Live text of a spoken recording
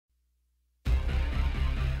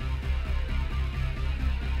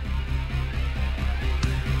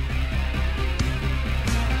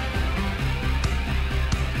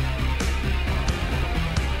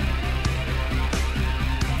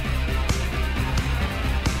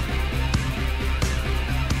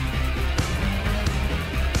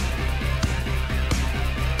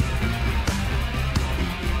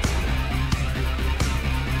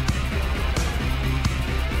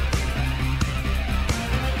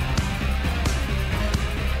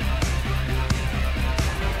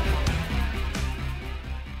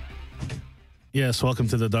Yes, welcome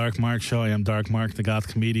to the Dark Mark Show. I am Dark Mark, the goth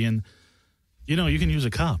comedian. You know, you can use a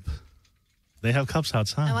cup. They have cups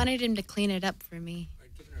outside. I wanted him to clean it up for me.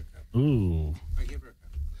 I'd give her a cup. Ooh. I give her a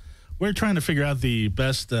cup. We're trying to figure out the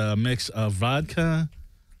best mix of vodka,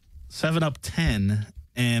 7-Up 10,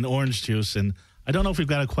 and orange juice. And I don't know if we've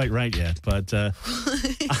got it quite right yet, but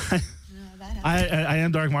I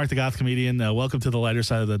am Dark Mark, the goth comedian. Welcome to the lighter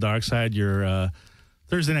side of the dark side, your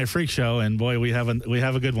Thursday Night Freak Show. And boy, we have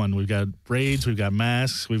a good one. We've got braids, we've got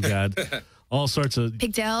masks, we've got all sorts of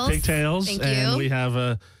pigtails. Thank and you. we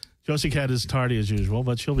have Josie Cat is tardy as usual,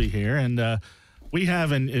 but she'll be here. And we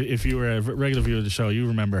have, and if you were a regular viewer of the show, you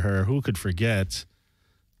remember her. Who could forget?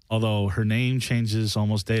 Although her name changes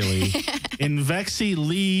almost daily. Invexi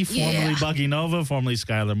Lee, formerly Buggy Nova, formerly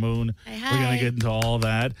Skyler Moon. Hi. We're going to get into all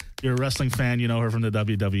that. You're a wrestling fan. You know her from the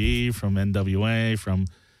WWE, from NWA, from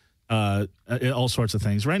all sorts of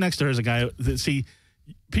things. Right next to her is a guy that, see,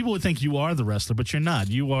 people would think you are the wrestler, but you're not.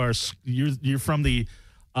 You're from the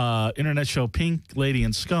internet show Pink Lady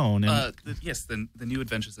and Scone. And Yes, the new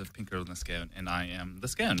adventures of Pinkgirl and the Scone, and I am the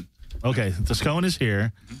Scone. okay, the Scone is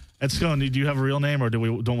here. At Scone, do you have a real name, or do we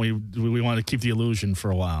want to keep the illusion for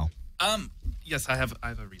a while? Yes, I have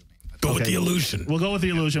a real name. Go with the illusion. We'll go with the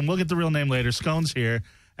illusion. We'll get the real name later. Scone's here,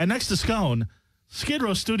 and next to Scone, Skid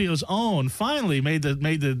Row Studios' own finally made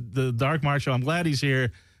the Dark Mark Show. I'm glad he's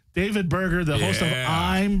here. David Berger, the host of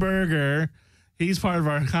I'm Burger. He's part of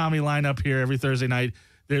our comedy lineup here every Thursday night.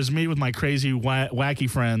 There's me with my crazy, wacky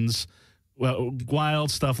friends. Well,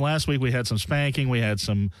 wild stuff. Last week we had some spanking. We had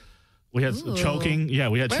choking. Yeah,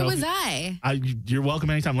 we had choking. Where was I? You're welcome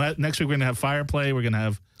anytime. Next week we're going to have fire play. We're going to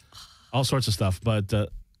have all sorts of stuff. But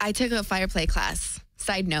I took a fire play class.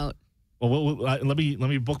 Side note. well, let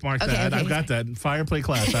me bookmark that. I've got that fire play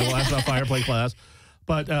class. I will ask about fire play class.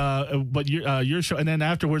 But your show, and then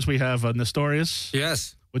afterwards we have Nestorius.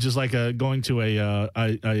 Yes. Which is like going to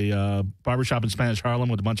a barbershop in Spanish Harlem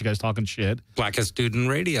with a bunch of guys talking shit. Blackest Student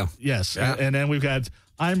Radio. Yes. Yeah. And then we've got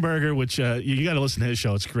I'm Burger, which you got to listen to his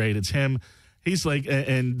show. It's great. It's him. He's like,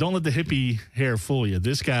 and don't let the hippie hair fool you.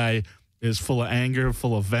 This guy is full of anger,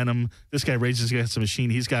 full of venom. This guy rages against the machine.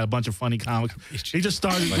 He's got a bunch of funny comics. He just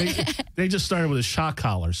started. They just started with a shock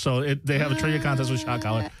collar. So they have a trivia contest with shock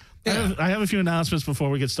collar. Yeah. I have a few announcements before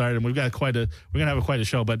we get started, and we're gonna have quite a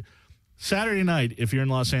show. But Saturday night, if you're in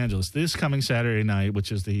Los Angeles, this coming Saturday night,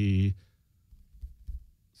 which is the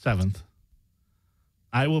 7th,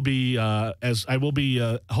 I will be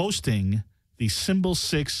hosting the Symbol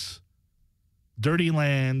 6 Dirty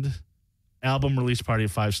Land album release party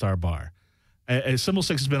at 5 Star Bar. Symbol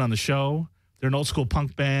 6 has been on the show. They're an old school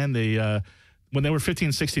punk band. They when they were 15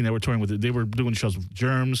 and 16, they were touring with it. They were doing shows with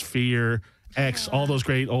Germs, Fear, X, all those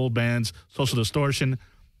great old bands, Social Distortion.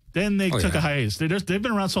 Then they took a hiatus. They've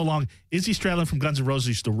been around so long. Izzy Stradlin from Guns N' Roses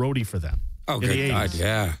used to roadie for them. Oh, in the good 80s. God,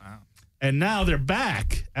 yeah. Wow. And now they're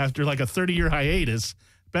back after like a 30-year hiatus,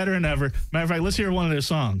 better than ever. Matter of fact, let's hear one of their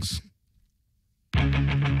songs.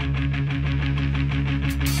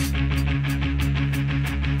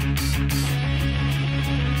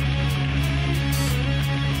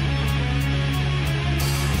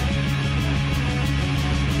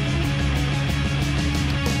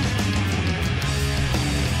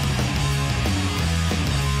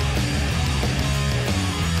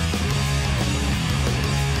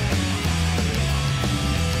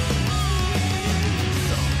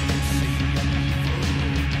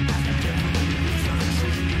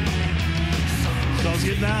 Let's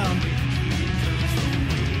get down.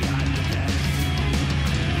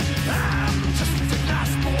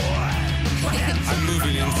 I'm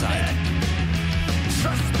moving inside.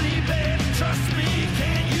 Trust me, baby, trust me.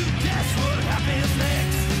 Can you guess what happens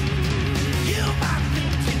next? You might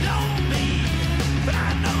think you know me, but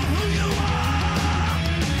I know who you are.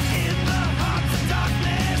 In the heart of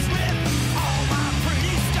darkness with all my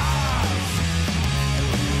pretty stars.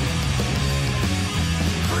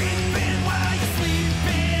 Creeping while you're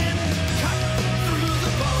sleeping, cut through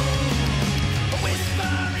the bone, a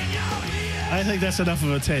whisper in your ear. I think that's enough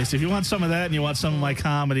of a taste. If you want some of that and you want some of my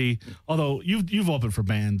comedy, although you've opened for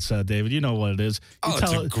bands, David, you know what it is. You It's tell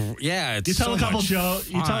so a couple much jokes.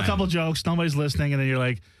 You tell a fun. couple jokes. Nobody's listening, and then you're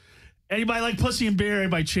like, anybody like Pussy and Beer?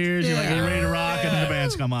 Everybody cheers. You're like, are you ready to rock? And then the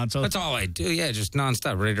bands come on. So That's all I do. Yeah, just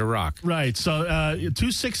nonstop, ready to rock. right. So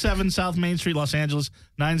 267 South Main Street, Los Angeles,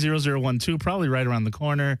 90012, probably right around the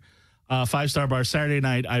corner. 5 Star Bar. Saturday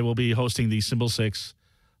night, I will be hosting the Symbol 6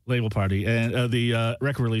 label party and the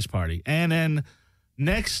record release party, and then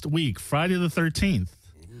next week, Friday the 13th.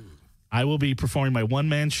 I will be performing my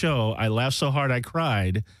one-man show, I Laughed So Hard I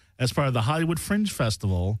Cried, as part of the Hollywood Fringe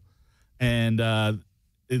Festival. And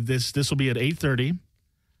this will be at 8:30.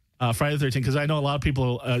 Friday the 13th, because I know a lot of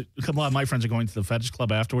people, a lot of my friends are going to the Fetish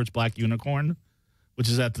Club afterwards, Black Unicorn, which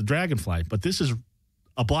is at the Dragonfly. But this is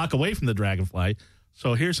a block away from the Dragonfly.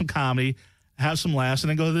 So here's some comedy, have some laughs, and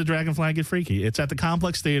then go to the Dragonfly and get freaky. It's at the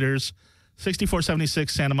Complex Theaters,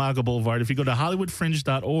 6476 Santa Monica Boulevard. If you go to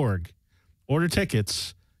HollywoodFringe.org, order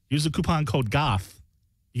tickets, use the coupon code GOTH,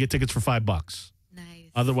 you get tickets for $5. Nice.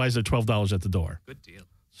 Otherwise, they're $12 at the door. Good deal.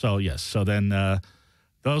 So yes, so then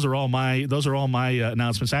those are all my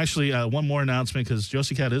announcements. Actually, one more announcement because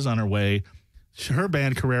Josie Cat is on her way. Her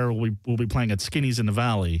band Carrera will be playing at Skinny's in the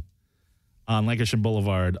Valley on Lancashire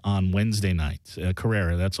Boulevard on Wednesday night.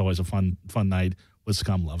 Carrera, that's always a fun night with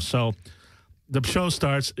Scum Love. So the show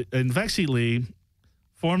starts. Invexi Lee,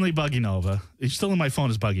 formerly Buggy Nova. It's still in my phone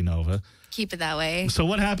as Buggy Nova. Keep it that way. So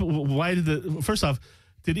what happened? Why did first off?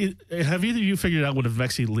 Have either of you figured out what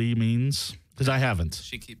Invexi Lee means? Because I haven't.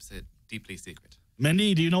 She keeps it deeply secret.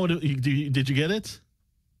 Mindy, do you know what? Did you get it?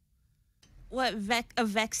 What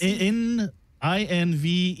Invexi? In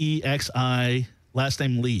Invexi, last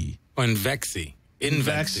name Lee. Oh, Invexi.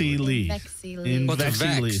 Invexi Lee. Invexi Lee. Well, to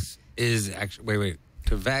Invexi Lee. vex is actually wait.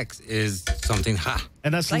 To vex is something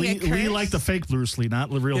And that's Like a Lee curse? like the fake Bruce Lee, not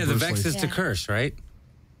the real Yeah, the Bruce vex Lee. is to Yeah. curse, right?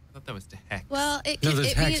 I thought that was to heck. Well, it, No, there's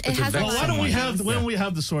it, hex, it, but it to has a vex lot Well, of why don't we meanings.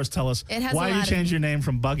 have the source tell us It has why a you lot changed of- your name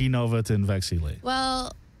from Buggy Nova to Invexi Lee?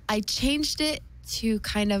 Well, I changed it to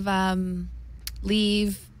kind of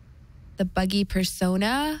leave the buggy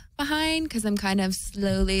persona behind because I'm kind of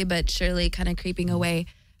slowly but surely kind of creeping away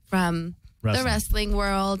from the wrestling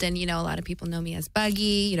world. And, a lot of people know me as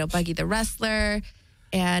Buggy, Buggy the wrestler.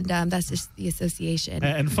 And that's just the association.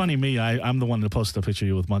 And funny me, I'm the one that posted a picture of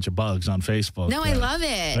you with a bunch of bugs on Facebook. No, I love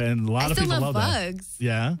it. And a lot I of still people love love bugs. that.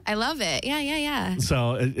 Yeah. I love it. Yeah.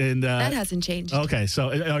 So and That hasn't changed. okay. So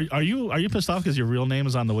are you pissed off because your real name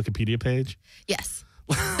is on the Wikipedia page? Yes.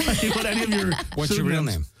 What any of your What's your real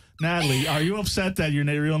pseudonyms? name? Natalie, are you upset that your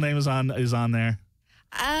real name is on there?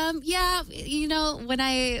 Yeah.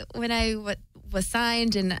 When I was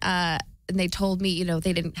signed and they told me,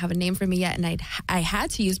 they didn't have a name for me yet, and I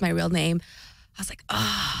had to use my real name. I was like,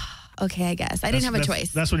 okay, I guess I didn't have a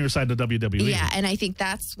choice. That's when you were signed to WWE. Yeah, and I think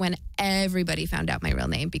that's when everybody found out my real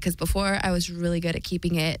name because before I was really good at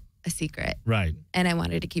keeping it a secret, Right. and I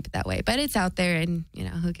wanted to keep it that way. But it's out there, and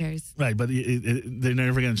who cares? Right, but they're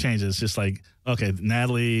never going to change it. It's just like, okay,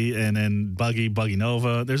 Natalie and then Buggy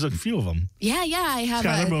Nova. There's a few of them. Yeah, I have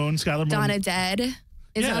Skyler Moon. Donna Dead is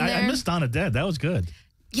yeah, on there. I missed Donna Dead. That was good.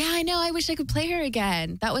 Yeah, I know. I wish I could play her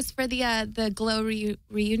again. That was for the Glow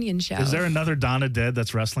reunion show. Is there another Donna Dead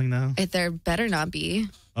that's wrestling now? If there better not be.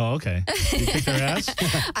 Oh, okay. You kick their ass?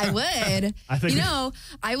 I would. I think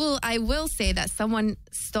I will say that someone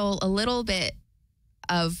stole a little bit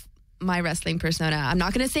of my wrestling persona. I'm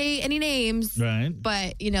not going to say any names, Right.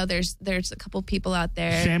 but there's a couple people out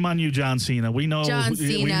there. Shame on you, John Cena. We know John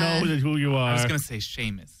we know Cena. who you I was are. going to say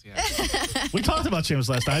Seamus. Yeah. We talked about Sheamus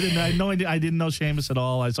last night. I didn't know Sheamus at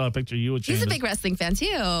all. I saw a picture of you with Sheamus. He's a big wrestling fan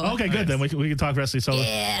too. Okay, good. Then we can talk wrestling. So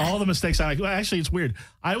Yeah. all the mistakes actually, it's weird.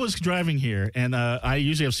 I was driving here, and I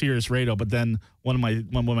usually have Sirius Radio, but then one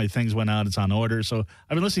of my things went out. It's on order, so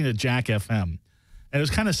I've been listening to Jack FM, and it was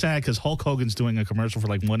kind of sad because Hulk Hogan's doing a commercial for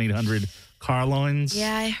like 1-800 car loans.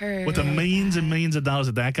 Yeah, I heard. With the millions and millions of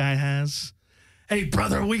dollars that guy has. Hey,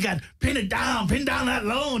 brother, we got pin down that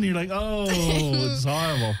loan. You're like, oh, it's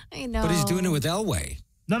horrible. I know. But he's doing it with Elway.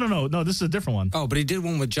 No. This is a different one. Oh, but he did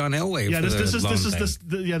one with John Elway. Yeah,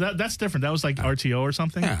 for that's different. That was like RTO or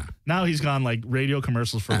something. Yeah. Now he's gone like radio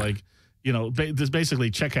commercials for like, there's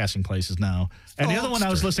basically check cashing places now. And the other one I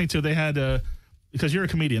was listening to, they had because you're a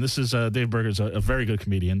comedian. This is Dave Berger's a very good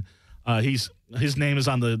comedian. His name is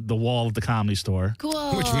on the wall at the Comedy Store.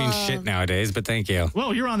 Cool. Which means shit nowadays, but thank you.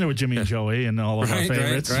 Well, you're on there with Jimmy and Joey and all of our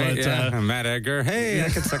favorites. Right, but, yeah. Matt Edgar. Hey, I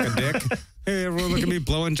could suck a dick. Hey, everyone, look at me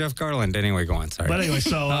blowing Jeff Garland. Anyway, go on. Sorry. But anyway,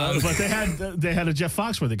 so but they had a Jeff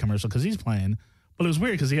Foxworthy commercial because he's playing. But it was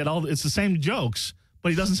weird because he had it's the same jokes, but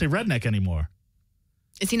he doesn't say redneck anymore.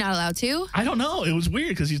 Is he not allowed to? I don't know. It was weird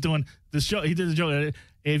because he's doing this show. He did the joke.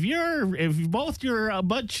 If both your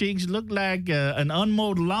butt cheeks look like an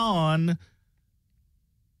unmowed lawn,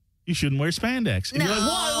 you shouldn't wear spandex. And No. you're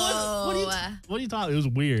like, what are you talking? It was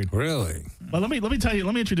weird. Really? But let me tell you.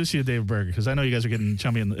 Let me introduce you to David Berger because I know you guys are getting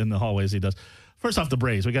chummy in the hallways. He does. First off, the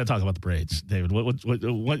braids. We got to talk about the braids, David.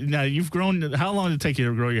 What? Now you've grown. How long did it take you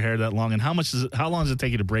to grow your hair that long? And how long does it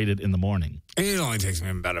take you to braid it in the morning? It only takes me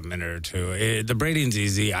about a minute or two. The braiding's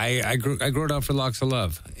easy. I grew it out for Locks of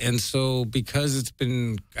Love, and so because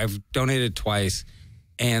I've donated twice,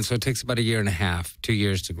 and so it takes about 1.5 years, 2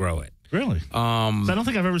 years to grow it. Really? 'Cause I don't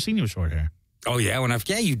think I've ever seen you with short hair. Oh, yeah.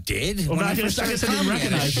 You did. Well, When I guess I didn't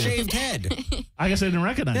recognize a you. shaved head. I guess I didn't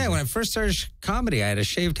recognize Yeah, you. when I first started comedy, I had a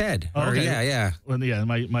shaved head. Oh, okay. Yeah. Well, yeah,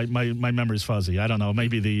 my memory's fuzzy. I don't know.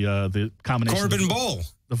 Maybe the combination. Corbin of Bowl.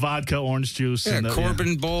 the vodka, orange juice. Yeah, and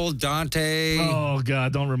Corbin Bowl, Dante. Oh,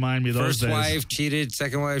 God, don't remind me of those First days. wife cheated,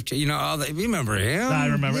 second wife cheated. You know, all that. You remember him? I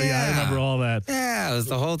remember. Yeah, I remember all that. Yeah, it was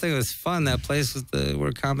the whole thing. It was fun. That place was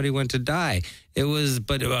where comedy went to die. It was,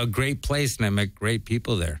 but a great place, and I met great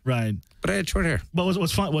people there. Right. But I had short hair. But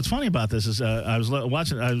what's funny about this is I was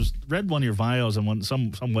watching. Read one of your bios on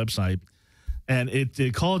some website, and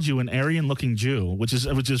it called you an Aryan-looking Jew, which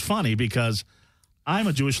is funny because I'm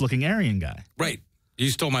a Jewish-looking Aryan guy. Right. You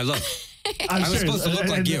stole my look. I was supposed to look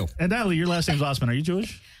like you. And Natalie, your last name's Osman. Are you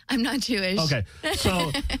Jewish? I'm not Jewish. Okay.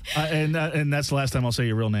 So, and that's the last time I'll say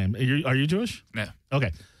your real name. Are you Jewish? No.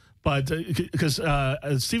 Okay. But because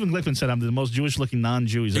Stephen Glickman said I'm the most Jewish-looking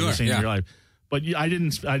non-Jew he's ever seen in your life. But I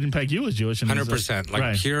didn't peg you as Jewish. 100%.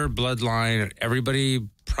 Right. Pure bloodline. Everybody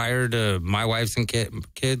prior to my wives and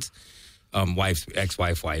kids,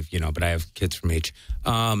 ex-wife, wife, but I have kids from each.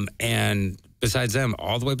 And besides them,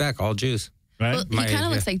 all the way back, all Jews. Right? Well, he kind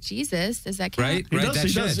of looks like Jesus. Does that count? Right?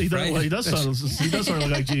 He does sort of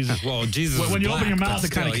look like Jesus. Well, Jesus. When you open your black, mouth,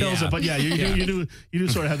 it kind of still, kills it. But yeah, you do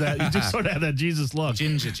sort of have that. You just sort of have that Jesus look.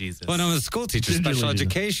 Ginger Jesus. Well, I'm a school teacher, Gingerly special Jesus.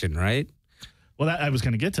 education, right? Well, I was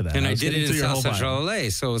going to get to that. And I was did getting it to in your South whole Central bio. LA,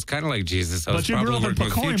 so it was kind of like Jesus. I But was you grew probably up in working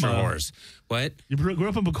with Future Pacoima. Wars. What? You grew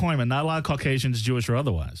up in Pacoima. Not a lot of Caucasians, Jewish or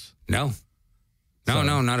otherwise. No, not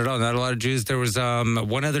at all. Not a lot of Jews. There was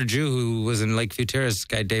one other Jew who was in Lakeview Terrace, this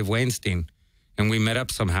guy Dave Weinstein. And we met up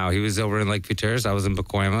somehow. He was over in Lakeview Terrace. I was in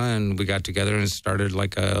Pacoima, and we got together and started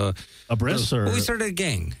like a bris, or we started a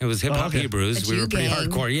gang. It was hip hop Hebrews. A We were pretty Jew gang.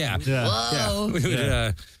 hardcore. Yeah. Whoa.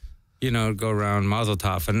 We would, go around Mazel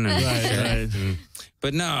Toffen. Right.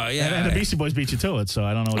 But no, yeah. And the Beastie Boys beat you to it, so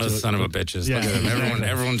I don't know what Son of a bitches. Yeah, Look at them. exactly.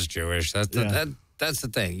 Everyone's Jewish. That's the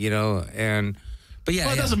thing, And but yeah,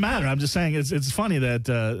 Well, it doesn't matter. I'm just saying it's funny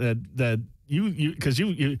that you because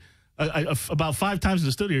you about 5 times in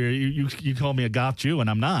the studio you call me a goth Jew and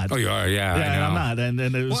I'm not. Oh, you are, yeah. Yeah, I know. and I'm not. And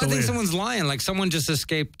it was Well, so I think weird. someone's lying. Like someone just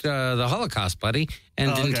escaped the Holocaust, buddy,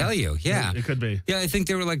 and didn't tell you. Yeah, it could be. Yeah, I think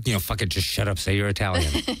they were like, fuck it, just shut up, say you're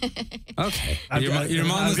Italian. Okay. Your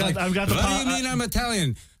mom was like, I've got the what do you mean I'm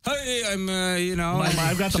Italian? Hey, I'm,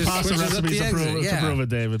 I've got the just pasta switches up recipes the to exit. prove it,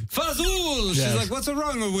 David. Fazul! Yes. She's like, what's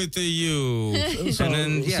wrong with you? So- and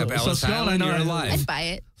then, so Ellis Scone, I Island, know you're I- alive. I'd buy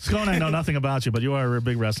it. Scone, I know nothing about you, but you are a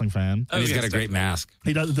big wrestling fan. And he's yes, got a great mask.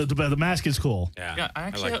 He does. The mask is cool. Yeah, I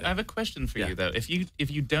actually like I have a question for you though. If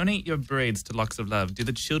you donate your braids to Locks of Love, do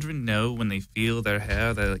the children know when they feel their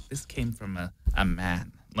hair? They're like, this came from a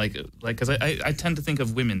man. Like, because I tend to think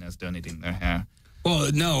of women as donating their hair.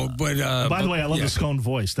 Well, no, but... By the way, I love the Scone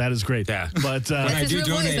voice. That is great. Yeah. But When That's his do real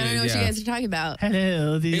voice. I donate don't it, know what you yeah. guys are talking about.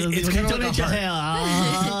 hello, It's kinda like donate a your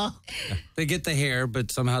heart. hair. They get the hair,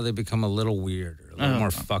 but somehow they become a little weird or a little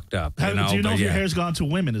more fucked up. Do you know but if your yeah. hair's gone to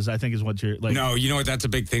women? Is what you're like? No, you know what? That's a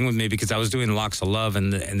big thing with me because I was doing Locks of Love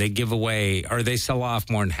and they give away or they sell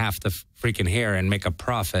off more than half the freaking hair and make a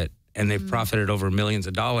profit. And they've profited over millions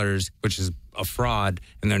of dollars, which is a fraud,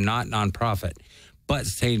 and they're not nonprofit. But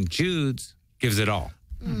St. Jude's gives it all.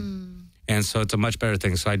 And so it's a much better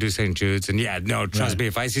thing. So I do St. Jude's. And trust me,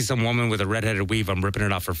 if I see some woman with a redheaded weave, I'm ripping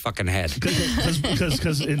it off her fucking head. Because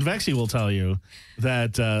Invexi will tell you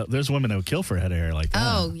that there's women that would kill for a head of hair like that.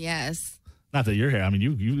 Oh, yes. Not that your hair. I mean,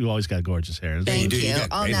 you always got gorgeous hair. Thank do. You you. got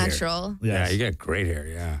All great hair. natural. Yeah, Yes. you got great hair,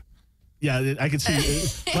 yeah. Yeah, I could see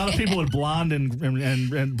a lot of people with blonde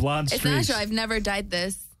and blonde It's streaks. natural. I've never dyed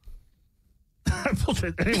this.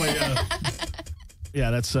 Anyway,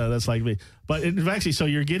 yeah, that's like me. But actually, so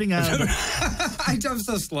you're getting out of the, I'm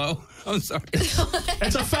so slow. I'm sorry.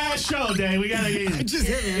 it's a fast show, Dave. We gotta get Just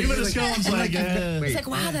hit me. even the Scone's like It's like,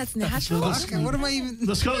 wow, that's natural. Fuck, what am I even...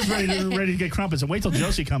 the Scone's ready to get crumpets, and wait till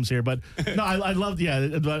Josi comes here. But no, I love I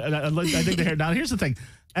think the hair. Now here's the thing,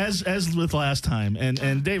 as with last time,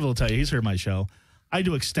 and Dave will tell you, he's heard my show. I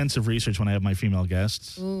do extensive research when I have my female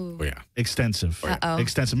guests. Ooh. Oh, yeah. Extensive. Uh-oh.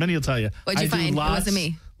 Extensive. Many will tell you. What'd you I do find? It lots, wasn't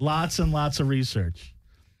me. Lots and lots of research.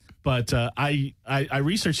 But I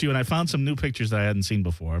researched you, and I found some new pictures that I hadn't seen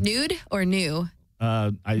before. Nude or new?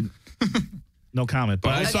 No comment.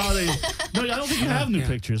 But I saw the... No, I don't think you have new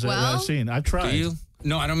pictures that Well, I've seen. I've tried. Do you?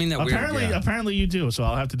 No, I don't mean that Apparently, weird. Yeah. apparently you do, so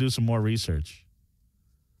I'll have to do some more research.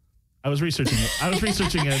 I was researching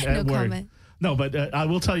it at No work. comment. No, but I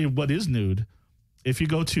will tell you what is nude. If you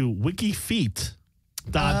go to wikifeet.com,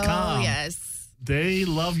 Oh, yes. they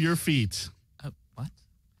love your feet. What?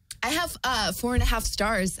 I have 4.5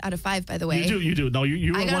 stars out of 5, by the way. You do. No,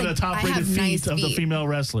 you are I one of the I top rated have feet nice of the feet. female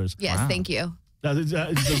wrestlers. Yes, Wow. thank you.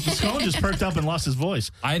 The Scone just perked up and lost his voice.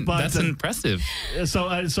 That's impressive.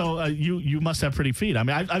 So you must have pretty feet. I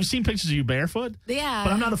mean, I've seen pictures of you barefoot. Yeah.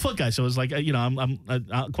 But I'm not a foot guy, so it's like I'm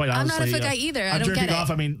quite honestly. I'm not a foot guy either. I I'm don't jerking get it. off.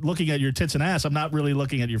 I mean, looking at your tits and ass, I'm not really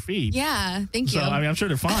looking at your feet. Yeah, thank you. So I mean, I'm sure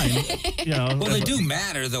they're fine. Well, they do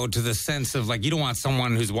matter though, to the sense of like you don't want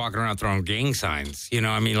someone who's walking around throwing gang signs. You know,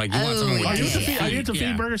 I mean, like you want someone with Are you decent into feet? Are you into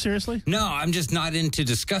feet, Burger? Seriously? No, I'm just not into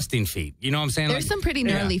disgusting feet. You know what I'm saying? There's some pretty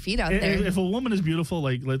gnarly feet out there. If a woman is beautiful,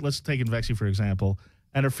 like let's take Invexi for example,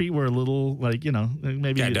 and her feet were a little like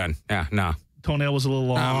maybe done. Yeah, no. Toenail was a little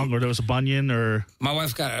long, or there was a bunion, or my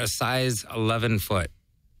wife got a size 11 foot.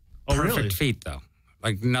 Oh, perfect really? feet though.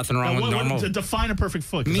 Like nothing wrong with normal. Define a perfect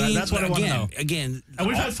foot. That's what I want to know. Again, and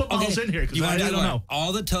we've had footballs in here because I don't know.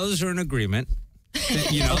 All the toes are in agreement.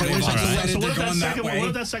 They've all So decided what they're going that way. What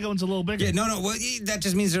if that second one's a little bigger? Yeah, no. Well, that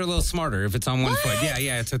just means they're a little smarter if it's on one foot.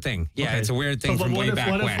 Yeah, it's a thing. Yeah, it's a weird thing from way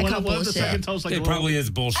back when. What if the second toe's like it probably is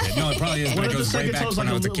bullshit. No, it probably is. What But if it the goes way second back toe's when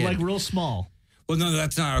I was a kid. like real small? Well, no,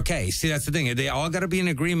 that's not okay. See, that's the thing. They all got to be in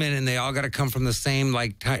agreement, and they all got to come from the same,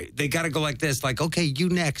 like, they got to go like this, like, okay, you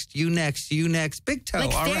next, you next, you next, big toe.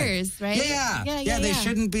 Like all stairs, right? Yeah, they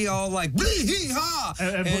shouldn't be all like, hee-haw.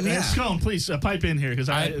 And Scone, please pipe in here because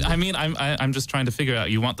I'm just trying to figure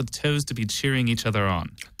out. You want the toes to be cheering each other on,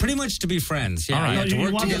 pretty much to be friends. Yeah, all right.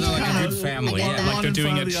 to work together like a good family. Like they're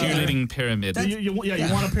doing a cheerleading pyramid. You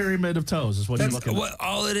want a pyramid of toes is what you're looking at.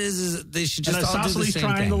 All it is they should just and all do the same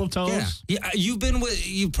triangle thing. of toes. Yeah, you've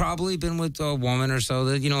probably been with a woman or so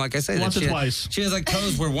that like I said, once or twice. She has like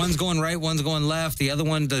toes where one's going right, one's going left. The other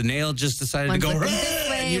one, the nail just decided to go right.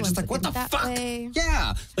 And you're just like, what the fuck?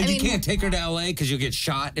 Yeah, like you can't take her to LA because you'll get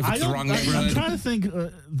shot if it's the wrong neighborhood. I'm trying to think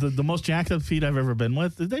the most jacked up feet I've ever been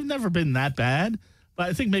with. They've never been that bad, but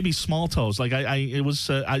I think maybe small toes. Like it was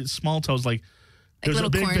small toes like. There's little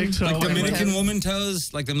a big toe. Like Dominican woman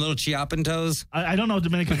toes? Like them little Chiapan toes? I don't know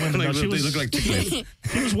Dominican women. Like, they look like chickens.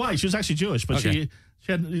 She was white. She was actually Jewish, but she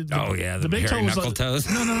had the big hairy toe was knuckle toes.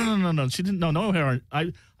 No. She didn't. No hair.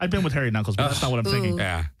 I've been with hairy knuckles, but that's not what I'm thinking.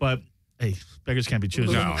 Yeah. But hey, beggars can't be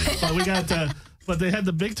choosers. No. But we got. But they had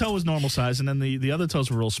the big toe was normal size, and then the other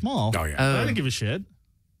toes were real small. Oh yeah. I didn't give a shit.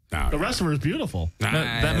 No, the rest of her is beautiful.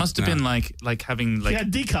 That must have been like having she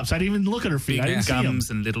had D cups. I didn't even look at her feet. I didn't see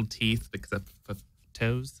gums and little teeth except for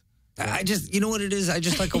toes. I just, you know what it is? I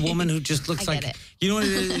just like a woman who just looks like, you know what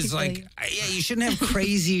it is? Like, you shouldn't have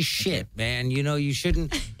crazy shit, man. You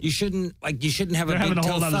shouldn't have a big toe thumb. They're having a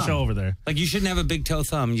whole other show over there. Like, you shouldn't have a big toe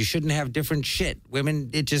thumb. You shouldn't have different shit. Women,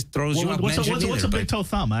 it just throws you off. What's a big toe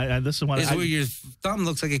thumb? This is what it's where your thumb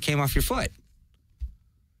looks like it came off your foot.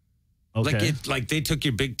 Okay. Like they took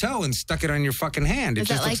your big toe and stuck it on your fucking hand. Is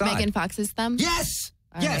that like Megan Fox's thumb? Yes.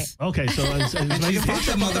 All yes. Right. Okay, so she fucked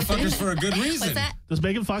them motherfuckers for a good reason. What's that? Does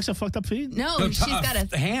Megan Fox have fucked up feet? No, she's got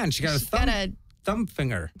a hand. She got a thumb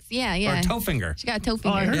finger. Yeah. Or a toe finger. She got a toe finger.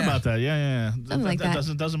 Oh, I heard about that. Yeah. Something like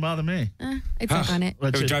that. Doesn't bother me. I'd suck on it.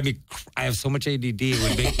 It would drive me. I have so much ADD. It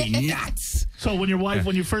would make me nuts. So when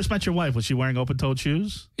you first met your wife, was she wearing open-toed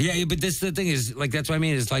shoes? Yeah, but this is the thing is like that's what I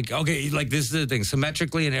mean. It's like okay, like this is the thing.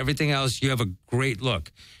 Symmetrically and everything else, you have a great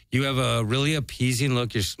look. You have a really appeasing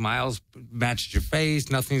look. Your smiles match your face.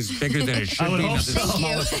 Nothing's bigger than it should be. Nothing's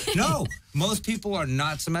smaller. No, most people are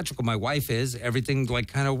not symmetrical. My wife is. Everything like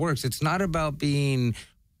kind of works. It's not about being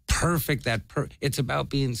perfect. It's about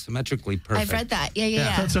being symmetrically perfect. I've read that.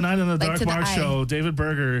 Yeah. Tonight on the Dark Mark Show, David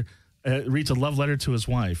Berger reads a love letter to his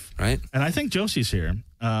wife. Right. And I think Josi's here.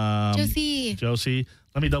 Josi.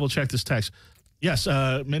 Let me double check this text. Yes,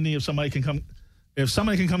 Mindy, if somebody can come get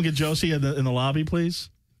Josi in the lobby, please.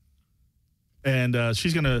 And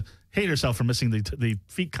she's going to hate herself for missing the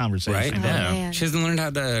feet conversation. Right? Yeah. She hasn't learned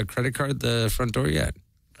how to credit card the front door yet.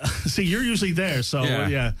 See, you're usually there, so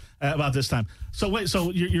about this time. So wait,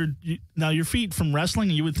 so now your feet from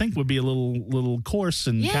wrestling, you would think would be a little coarse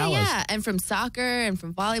and callous. Yeah, and from soccer and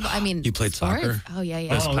from volleyball. I mean, you played soccer? Oh yeah.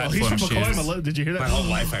 He's from Pacoima. Did you hear that? My whole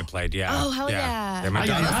life I played. Yeah. Oh hell yeah. My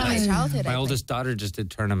childhood. My oldest daughter just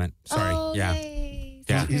did tournament. Sorry. Oh, yeah. Yay.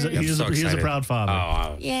 Yeah. He is a proud father.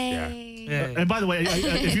 Oh, yay. Yeah. And by the way,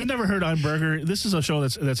 if you've never heard I'm Burger, this is a show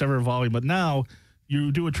that's ever evolving. But now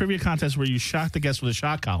you do a trivia contest where you shock the guest with a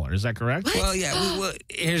shock collar. Is that correct? What? Well, yeah.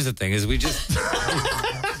 Here's the thing: is we just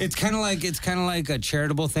it's kind of like a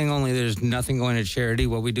charitable thing. Only there's nothing going to charity.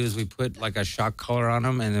 What we do is we put like a shock collar on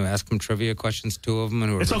them and then ask them trivia questions. Two of them,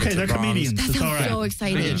 and it's okay. They're comedians. That it's all right. So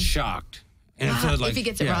exciting. They get shocked. And wow. If he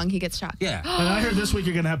gets it wrong, he gets shocked. Yeah. And I heard this week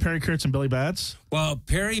you're going to have Perry Kurtz and Billy Bats. Well,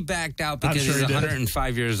 Perry backed out because he's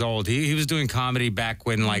 105 years old. He was doing comedy back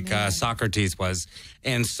when Socrates was.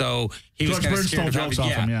 And so he George was kind of scared of jokes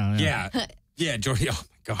off him. Yeah, George. Oh,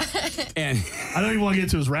 my God. And I don't even want to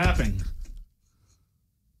get to his rapping.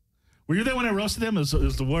 Were you there when I roasted him? It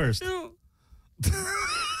was the worst.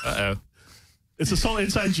 Uh-oh. It's a sole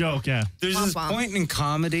inside joke, yeah. There's this point in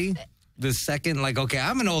comedy, the second, like, okay,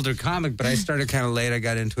 I'm an older comic, but I started kind of late. I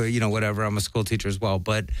got into it, whatever. I'm a school teacher as well.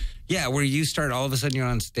 But yeah, where you start, all of a sudden you're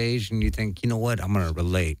on stage and you think, you know what, I'm going to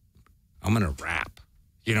relate. I'm going to rap.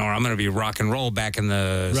 Or I'm going to be rock and roll back in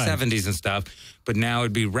the 70s and stuff. But now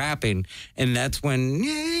it'd be rapping. And that's when,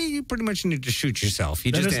 you pretty much need to shoot yourself.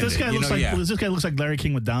 You just this guy looks like Larry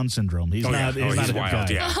King with Down syndrome. He's not a good wild.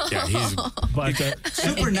 guy. Yeah, he's But,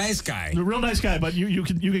 super nice guy. A real nice guy, but you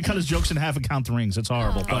can cut his jokes in half and count the rings. It's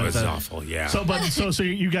horrible. Oh, it's awful, yeah. So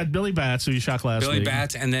you got Billy Bats, who you shot last week. Billy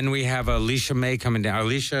Bats, and then we have Alicia May coming down.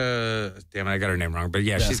 Alicia, damn it, I got her name wrong. But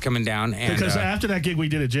yeah, she's coming down. And, because after that gig we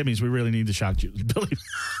did at Jimmy's, we really need to shock you. Billy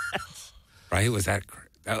Bats. Right? Was that...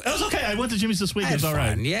 That was okay. I went to Jimmy's this week. It was all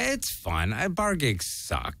right. Yeah, it's fun. Bar gigs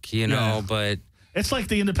suck, but... It's like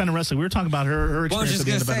the independent wrestling. We were talking about her experience with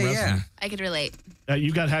the independent wrestling. Yeah. I could relate.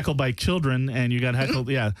 You got heckled by children, and you got heckled,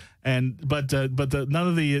 but none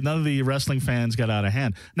of the wrestling fans got out of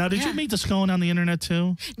hand. Now, did you meet the Scone on the internet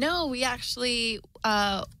too? No, we actually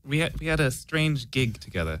we had a strange gig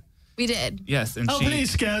together. We did. Yes, and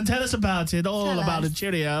please, Scone, tell us about it. About it,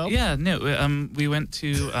 cheerio. Yeah, no, we went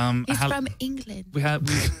to. He's from England.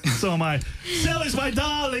 So am I. So is my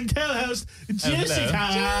darling co-host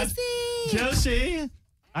Josie.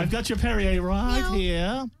 I've got your Perrier right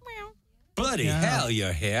here. Bloody hell,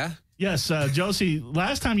 you're here. Yes, Josie.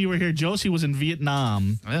 Last time you were here, Josie was in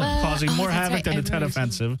Vietnam, causing more havoc than the Tet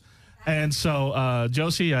Offensive. And so,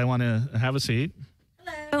 Josie, I want to have a seat.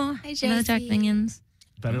 Hello. Hi, Josie. Hello, Jack Minions.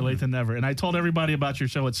 Better late than never. And I told everybody about your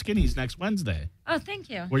show at Skinny's next Wednesday. Oh, thank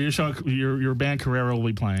you. Where your band Carrera will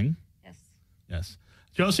be playing. Yes.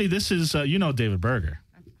 Josie, this is David Berger.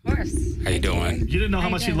 Of course. How you doing? You didn't know how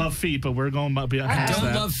much you love feet, but we're going beyond I don't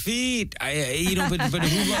that. love feet. But you know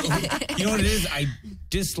what it is? I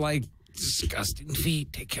dislike disgusting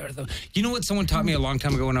feet. Take care of them. You know what someone taught me a long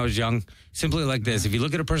time ago when I was young? Simply like this. If you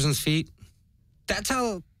look at a person's feet, that's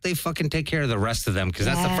how they fucking take care of the rest of them, because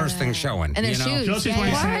that's the first thing showing. And their shoes. Josie's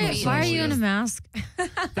wearing sandals. Why are you in a mask?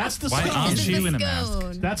 That's the Why Scone. aren't you in a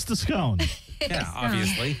mask? That's the Scone. Yeah,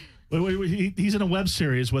 obviously. He's in a web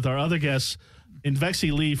series with our other guests,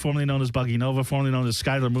 Invexi Lee, formerly known as Buggy Nova, formerly known as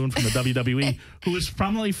Skyler Moon from the WWE, who is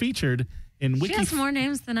prominently featured in She has more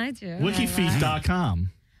names than I do. Wikifeet.com.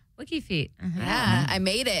 Wikifeet. Yeah, I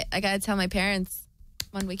made it. I got to tell my parents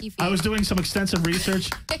on Wikifeet. I was doing some extensive research.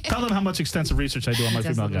 Tell them how much extensive research I do on my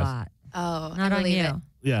female guests. Oh, not on you. It.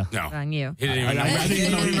 Yeah. No. Not on you. He didn't even I didn't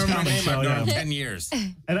even know he was coming. So, yeah. 10 years.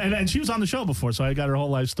 And she was on the show before, so I got her whole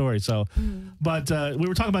life story. So, But we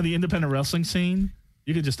were talking about the independent wrestling scene.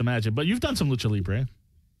 You can just imagine. But you've done some lucha libre.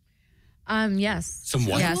 Yes. Some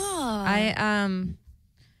what? Yes. Oh.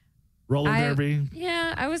 Roller derby.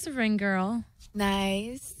 Yeah, I was a ring girl.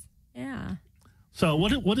 Nice. Yeah. So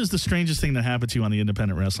what is the strangest thing that happened to you on the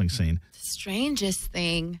independent wrestling scene? The strangest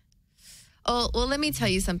thing. Oh, well, let me tell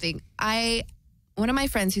you something. One of my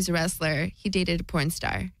friends who's a wrestler, he dated a porn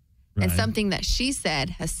star. Right. And something that she said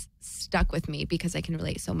has stuck with me because I can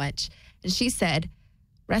relate so much. And she said,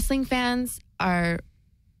 wrestling fans are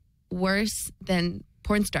worse than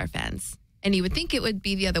porn star fans. And you would think it would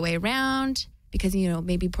be the other way around because,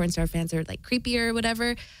 maybe porn star fans are like creepier or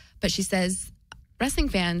whatever. But she says, wrestling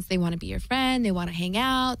fans, they want to be your friend. They want to hang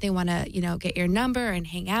out. They want to, get your number and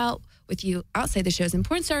hang out with you outside the shows. And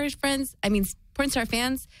porn star fans,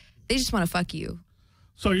 they just want to fuck you.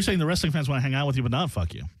 So you're saying the wrestling fans want to hang out with you but not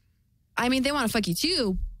fuck you? I mean, they want to fuck you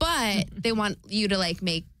too, but they want you to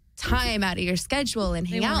make time out of your schedule and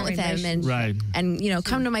hang out with them and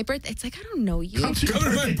come to my birthday. It's like, I don't know you. Come to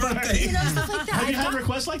my birthday. Stuff like that. Have you had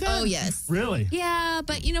requests like that? Oh, yes. Really? Yeah,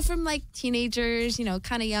 but from teenagers,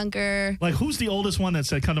 kind of younger. Like, who's the oldest one that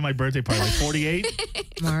said come to my birthday party? Like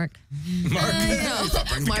 48? Mark. Mark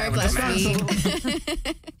last week.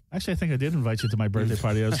 Actually, I think I did invite you to my birthday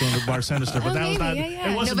party. I was doing the Bar Sinister, but that was not.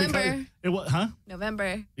 Yeah. It wasn't November. It was, huh?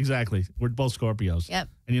 November. Exactly. We're both Scorpios. Yep.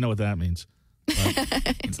 And you know what that means.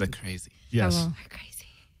 It's like crazy. Yes. Oh, We're crazy.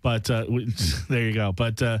 But there you go.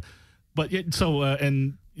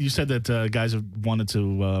 And you said that guys have wanted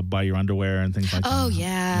to buy your underwear and things like that. Oh,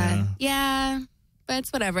 yeah. But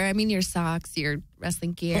it's whatever. I mean, your socks, your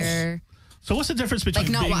wrestling gear. So what's the difference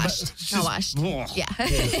between not being washed? Not washed. Yeah.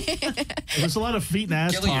 There's a lot of feet and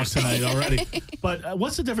ass talk tonight already. But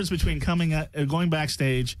what's the difference between going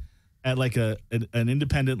backstage at like an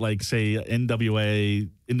independent, like say NWA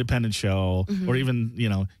independent show, or even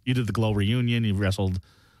you did the Glow reunion, you wrestled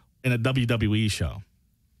in a WWE show?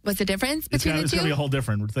 What's the difference between the two? It's gonna be a whole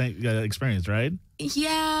different experience, right?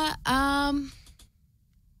 Yeah. I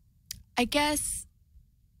guess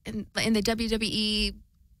in the WWE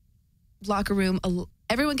locker room,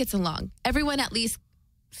 everyone gets along. Everyone at least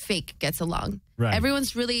fake gets along. Right.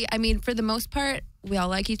 Everyone's really, I mean, for the most part, we all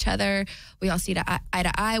like each other. We all see eye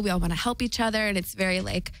to eye. We all want to help each other. And it's very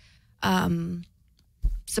like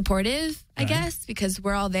supportive, I guess, because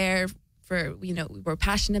we're all there for, we're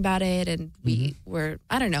passionate about it. And we're,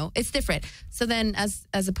 I don't know, it's different. So then as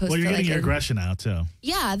opposed to you're getting like your aggression out too.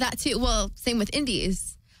 Yeah, that too. Well, same with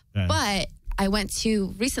indies. Right. But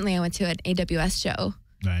recently I went to an AWS show.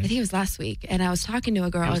 Right. I think it was last week. And I was talking to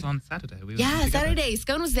a girl. It was on Saturday. We were Yeah, together. Saturday.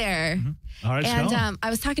 Scone was there. All right, And Scone. I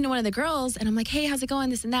was talking to one of the girls, and I'm like, hey, how's it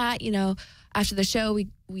going? This and that. After the show,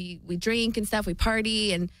 we drink and stuff. We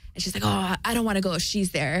party. And she's like, oh, I don't want to go if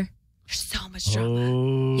she's there. There's so much drama.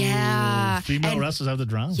 Oh, Yeah. Female And- wrestlers have the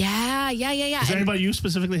drama. Yeah. Is there And- anybody you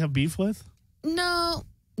specifically have beef with? No.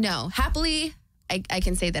 Happily, I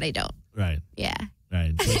can say that I don't. Right. Yeah.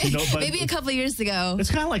 Right. But Maybe a couple of years ago. It's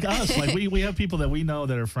kind of like us. Like we have people that we know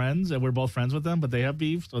that are friends, and we're both friends with them, but they have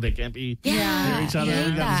beef, so they can't be near each other. I hate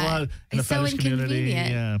There's a that. lot in the It's so fetish community.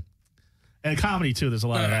 inconvenient. Yeah. And comedy too. There's a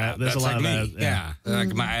lot of that. There's That's a lot like of me. that. Yeah.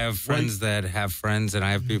 Like I have friends that have friends, and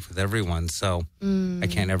I have beef with everyone, so I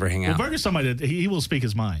can't ever hang Well, out. Berger's somebody that he will speak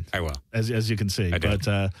his mind. I will. As you can see. I do.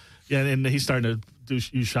 But and he's starting to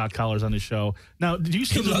use shot collars on his show. Now, do you He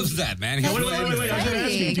still loves that, man. Wait, He's wait. I was going to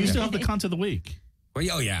ask you. Do you still have the cunt of the week? Well,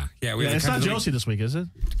 oh yeah. We have It's the not kind of- Josi this week, is it?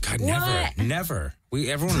 God, What? never.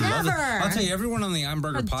 Everyone loves it. Never. I'll tell you, everyone on the I'm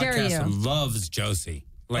Burger How dare podcast you. loves Josie.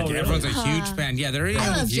 Like, Oh, really? everyone's a huge fan. Yeah, they're in I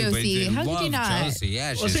on love you, but Josie. they How could you love not? Josie.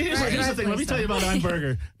 Yeah, Well, she's see, here's the thing. Let me tell you about I'm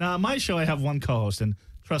Burger. Now, on my show, I have one co-host, and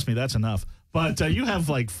trust me, that's enough. But you have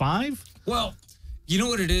like 5? Well, you know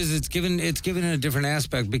what it is? It's given a different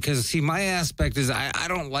aspect because, see, my aspect is I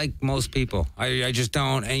don't like most people. I just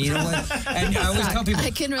don't. And you know what? And I always tell people.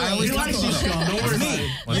 I can relate. I always He tell likes people, you, Sean. Don't it's worry me. about it.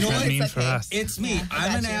 What You know does that what? mean It's for okay. us? It's me. I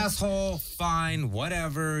I'm an got you. asshole. Fine.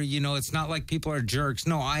 Whatever. It's not like people are jerks.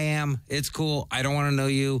 No, I am. It's cool. I don't want to know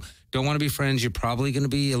you. Don't want to be friends. You're probably going to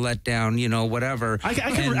be a letdown. Whatever. I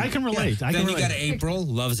can relate. I can then you relate. got April,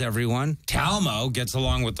 loves everyone. Talmo gets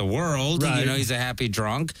along with the world. Right. He's a happy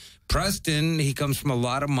drunk. Preston, he comes from a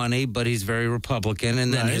lot of money, but he's very Republican.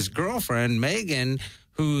 And then Right. his girlfriend, Megan,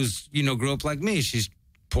 who's, grew up like me. She's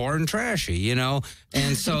poor and trashy, And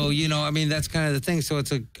so, that's kind of the thing. So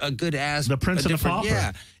it's a good ass. The prince and the pauper.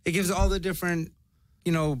 Yeah. It gives all the different,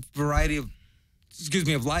 variety of,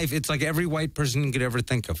 of life. It's like every white person you could ever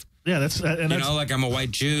think of. Yeah, that's Like I'm a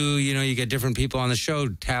white Jew, you get different people on the show,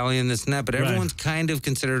 tallying this and that, but everyone's kind of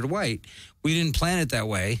considered white. We didn't plan it that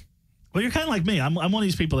way. Well, you're kind of like me. I'm one of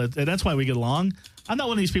these people that's why we get along. I'm not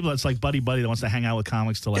one of these people that's like buddy that wants to hang out with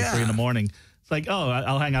comics till like 3 a.m. It's like, oh,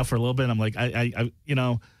 I'll hang out for a little bit. I'm like, I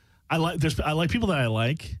like people that I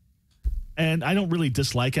like, and I don't really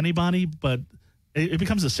dislike anybody, but it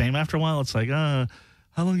becomes the same after a while. It's like, how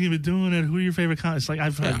long have you been doing it? Who are your favorite comics? It's like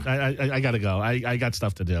I gotta go. I got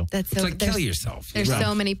stuff to do. That's It's so, like kill yourself. There's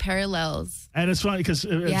so many parallels. And it's funny because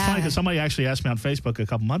somebody actually asked me on Facebook a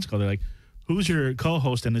couple months ago. They're like, "Who's your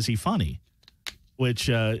co-host and is he funny?" Which,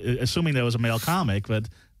 assuming there was a male comic, but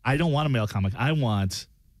I don't want a male comic. I want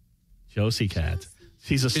Josie Cat.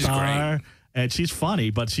 She's a star great. and she's funny,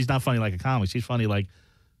 but she's not funny like a comic. She's funny like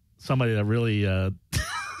somebody that really,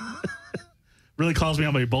 really calls me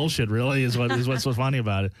on my bullshit. Really is what's so funny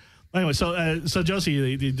about it. Anyway, so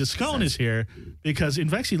Josie, the Scone is here because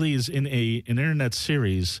Invexi Lee is in an internet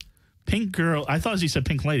series, Pink Girl. I thought he said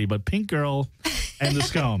Pink Lady, but Pink Girl and the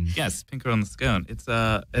Scone. Yes, Pinkgirl and the Scone. It's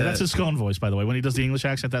That's his Scone voice, by the way. When he does the English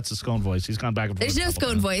accent, that's the Scone voice. He's gone back and forth. There's no a couple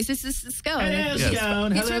Scone times. voice. This is the Scone. Hello, Yes.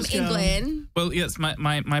 Scone. He's Hello, from Scone. England. Well, yes,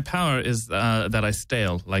 my power is that I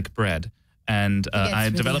stale like bread. And gets I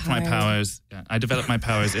really developed my hard. powers. I developed my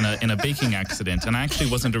powers in a baking accident, and I actually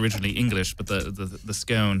wasn't originally English, but the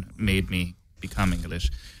scone made me become English.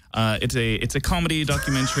 It's a comedy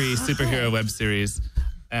documentary superhero web series,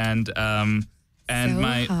 and So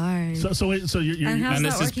my hard. So you're And how's and that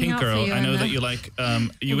this is working Pink out for Girl. you I know in that the you like.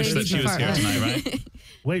 You wish that ladies she was here department? tonight, right?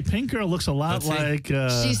 wait. Pink Girl looks a lot Let's see.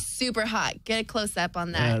 like. She's super hot. Get a close up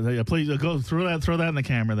on that. yeah, please go throw that in the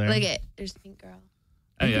camera there. Look at there's Pink Girl.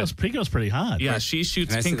 Oh, yeah. Pink Girl's pretty hot. Yeah, she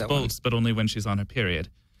shoots Can I see pink that one? bolts, but only when she's on her period.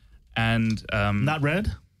 And Not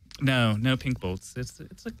red. no pink bolts. It's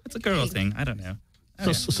a girl thing. I don't know.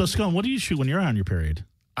 So Scone, what do you shoot when you're on your period?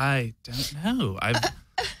 I don't know. I've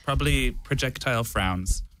probably projectile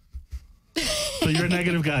frowns. So you're a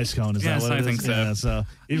negative guy, Scone. Is Yes, that what it I is? think so. Yeah, so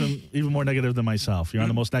even more negative than myself. You're on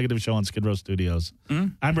the most negative show on Skid Row Studios.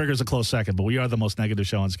 Einberger's a close second, but we are the most negative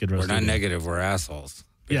show on Skid Row We're Studios. not negative. We're assholes.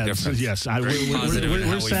 Big Yeah, difference. yes. Very positive in how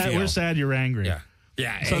We're we sad. feel. We're sad. You're angry. Yeah.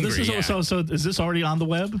 Yeah, So angry, this is yeah. so is this already on the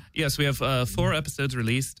web? Yes, we have 4 episodes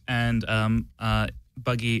released, and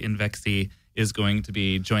Buggy Invexi is going to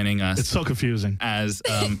be joining us It's so confusing. as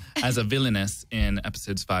a villainess in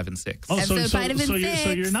episodes 5 and 6. Oh, Episode 5 and so 6.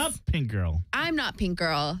 you're not Pink Girl. I'm not Pink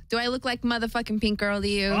Girl. Do I look like motherfucking Pink Girl to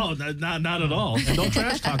you? Oh, not at all. And don't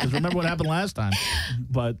trash talk us. Remember what happened last time.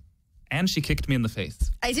 But And she kicked me in the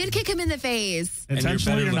face. I did kick him in the face. And you're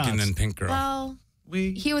intentionally better or not. looking than Pink Girl. Well,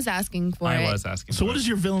 We. he was asking for it. I was asking. So for what it. is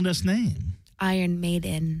your villainous name? Iron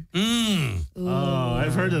Maiden. Mm. Ooh. Oh,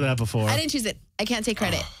 I've heard of that before. I didn't choose it. I can't take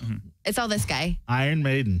credit. It's all this guy. Iron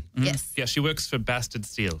Maiden. Yes. Yeah, she works for Bastard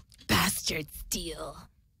Steel. Bastard Steel.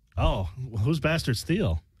 Oh, who's Bastard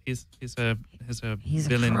Steel? He's a He's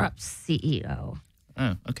villain. a corrupt CEO.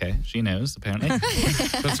 Oh, okay. She knows apparently.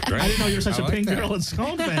 That's great. I didn't know you were such I a like Pink that. Girl and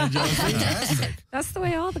Scone fan, Josie. Fantastic. That's the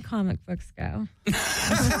way all the comic books go.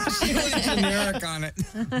 She went generic on it.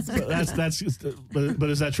 But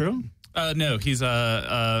is that true? No, he's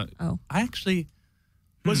Oh. I actually.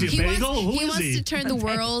 Was he a bagel? Who he is wants he? to turn the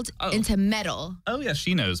world into metal. Oh yeah,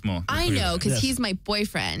 she knows more. I know because Yes. he's my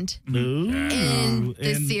boyfriend. Ooh. In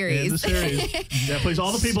the series. In the series. Yeah, please,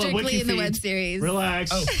 all the people at Strictly in the WikiFeed, web series.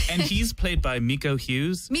 relax. Oh, and he's played by Miko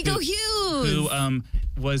Hughes. Miko Hughes. Who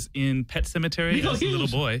was in Pet Sematary Miko as a little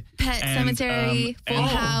Hughes. boy. Pet Sematary, Full and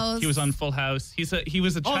House. He was on Full House. He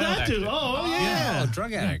was a Oh, child that actor. dude. Oh, yeah. Oh,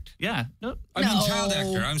 drug addict. Yeah. No, I mean, No. child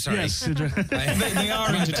actor. I'm sorry. Yes. they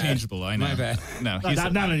are interchangeable. I know. My bad. No, he's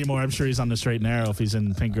not anymore. I'm sure he's on the straight and narrow if he's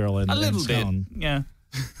in Pink Girl and a little and bit. Scone. Yeah.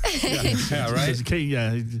 Yeah, right?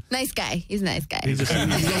 Yeah, Nice guy. He's a nice guy. he just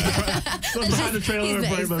goes behind the trailer of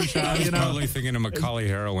He's Brave nice. Shot, I you was know. probably thinking of Macaulay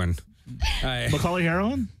Heroin. Macaulay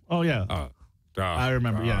Heroin? Oh, yeah. I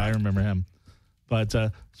remember. Yeah, I remember him. But so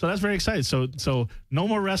that's very exciting. So no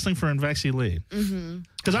more wrestling for Invexi Lee.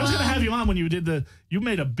 Because I was going to have you on when you did you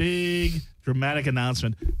made a big dramatic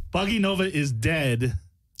announcement. Buggy Nova is dead.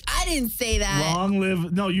 I didn't say that. Long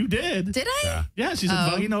live. No, you did. Did I? Yeah, she said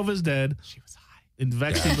Buggy Nova's dead. She was high.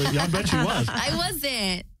 Invexi Lee. I bet she was. I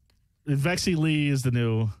wasn't. Invexi Lee is the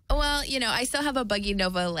new. Well, I still have a Buggy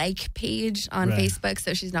Nova like page on Right. Facebook,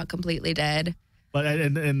 so she's not completely dead. But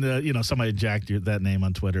and somebody jacked that name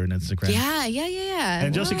on Twitter and Instagram. Yeah.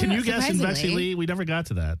 And Josie, can you guess Invexi Surprisingly. Lee? We never got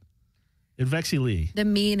to that. Invexi Lee. The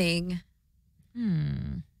meaning.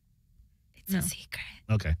 It's No. a secret.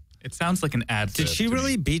 Okay. It sounds like an ad. Did she to me.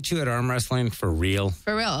 really beat you at arm wrestling for real?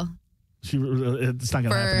 For real. It's not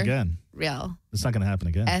going to happen again. Real. It's not going to happen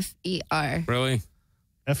again. F-E-R. Really?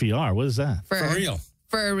 FER. What is that? For real?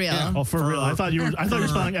 For real. Yeah. Oh, for real. I thought you were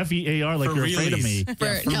spelling FEAR like For you're afraid of me. realies. For-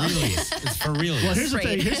 Yeah, for no. realies. It's for real. Well, here's the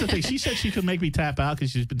Afraid. thing. Here's the thing. She said she could make me tap out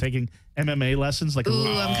because she's been taking MMA lessons like a Ooh,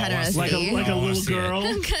 little, I'm kind of I rusty. see. like a Oh, I little see it. girl.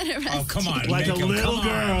 I'm kind of rusty. Oh, come on. Like make a him- little come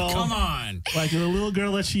on, girl. Come on. Like the little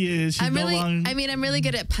girl that she is. She's I'm no really, longer. I'm really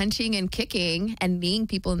good at punching and kicking and kneeing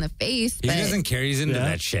people in the face. He But doesn't care. He's into Yeah.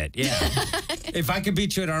 that shit. Yeah. If I could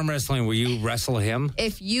beat you at arm wrestling, will you wrestle him?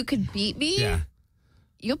 if you could beat me, Yeah.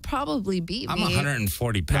 you'll probably beat I'm me.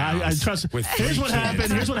 140 pounds. I trust. with Here's 3 what kids.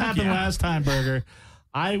 happened. Here's what happened Yeah. last time, Burger.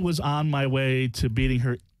 I was on my way to beating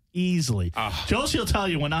her easily. Josie will tell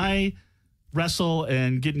you when I wrestle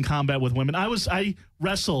and get in combat with women. I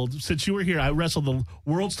wrestled since you were here. I wrestled the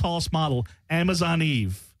world's tallest model, Amazon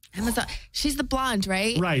Eve. Amazon. She's the blonde,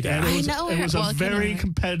 right? Right, and I it was, know it her. was Well, a I very know her.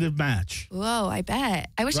 competitive match. Whoa, I bet.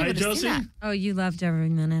 I wish I Right, would have Josie? seen that. Oh, you loved every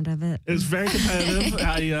minute of it. It was very competitive.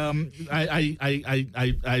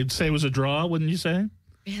 I'd say it was a draw, wouldn't you say?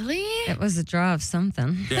 Really? It was a draw of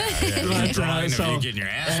something. Yeah. Right, You're drawing if so- you're getting your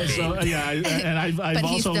ass beat. And I've But he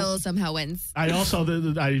also still somehow wins. I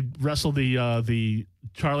wrestled the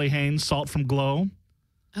Charlie Haynes Salt from Glow.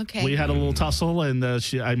 Okay. We had a little tussle, and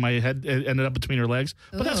my head ended up between her legs.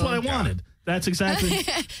 But that's what I wanted. That's exactly.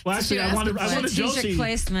 Well, actually, I wanted Strategic Josie.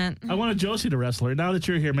 placement. I wanted Josie to wrestle her. Now that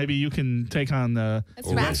you're here, maybe you can take on Lexi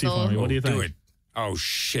wrestle. for me. What do you think? Do it. Oh,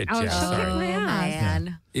 shit. Oh, Yeah. she'll Sorry. kick my ass.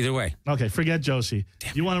 man. Either way. Okay, forget Josie.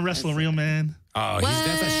 You want to wrestle a real man? Oh,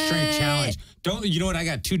 that's a straight What? challenge. You know what? I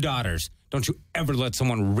got 2 daughters. Don't you ever let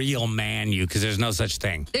someone real man you, because there's no such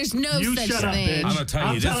thing. There's no You such shut up, thing. bitch. I'm going to tell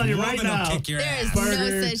I'm you, this telling you woman right now. will kick your There is ass. Burger.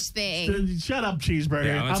 no such thing. Shut up, cheeseburger.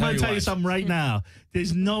 Yeah, I'm gonna I'm tell going you to tell you what. something right now.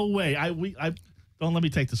 There's no way. Don't let me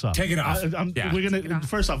take this off. Take it off. Yeah. We're gonna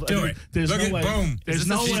first off. Do it. There's Look no at way. boom. There's Is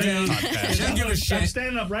no this a way. CJ podcast? She doesn't give a I'm shit.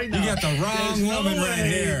 standing up right now. You got the wrong There's no woman right way.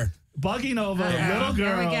 here. Buggy Nova, Yeah. little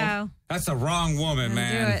girl. Here we go. That's the wrong woman, Let's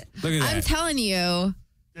man. do it. Look at that. I'm telling you.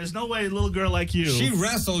 There's no way a little girl like you. She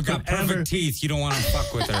wrestled, got Could perfect ever- teeth. You don't want to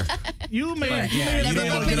fuck with her. You may But, you yeah, may you have don't been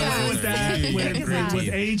able wanna to get get away away with with that her. with Exactly.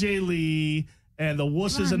 AJ Lee and the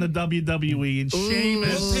wusses in the WWE and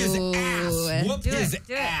Sheamus. Whoop his ass. Yes, whoop Do it, his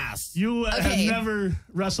do it. ass. You have Okay. never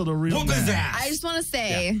wrestled a real Whoop man. his ass. I just want to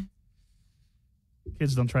say,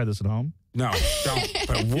 Kids, don't try this at home. No, don't.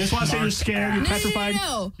 But You just want to say you're Mark's scared, you're no, petrified,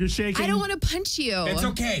 no. you're shaking. I don't want to punch you. It's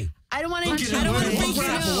okay. I don't want Look to. at I don't him. want to We'll break your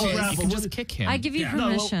grapple, we'll nose. grapple. You can just kick him. I give you Yeah.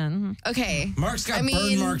 permission. Okay. Mark's got I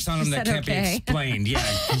mean, burn marks on him she that said can't be okay. explained. Yeah.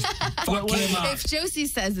 Fuck him up. If Josie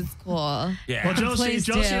says it's cool, Yeah. Well, Josie, Please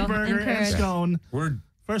Josie do. and Burger and Encourage. Scone. We're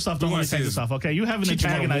First off, don't We let me wanna take see this off, okay? You haven't teach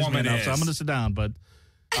him what a antagonized me woman enough, so I'm is. going to sit down, but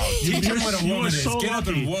teach him what a you woman are is. so Get up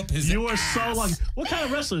lucky. and whoop his You are ass. so lucky. What kind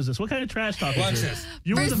of wrestler is this? What kind of trash talk Watch is this. this?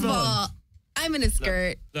 You were first the of villain. all, I'm in a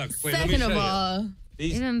skirt. Look, wait, let me Second show of you. all,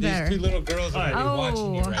 Even These better. two little girls are All right.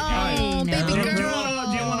 watching you right now. oh, no. baby Do you girl,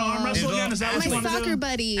 want to arm wrestle These again? Is that little- what you my want to soccer do?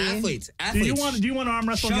 buddy. Athletes. Do you want to arm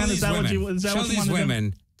wrestle Show again? Is these that what women. you is that Show what you these want to do?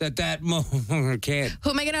 women that moment can't. Who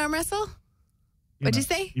am I gonna arm wrestle? What'd you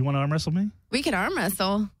say? You want to arm wrestle me? We could arm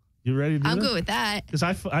wrestle. You ready to do I'm it? good with that. Because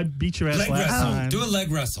I beat your ass Leg last wrestle. time. Do a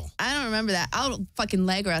leg wrestle. I don't remember that. I'll fucking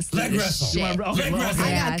leg wrestle. Leg this wrestle. shit. You wanna- okay, Leg well, wrestle. I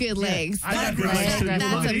Yeah, got good do it. legs. I got Leg good legs wrestle. too. That's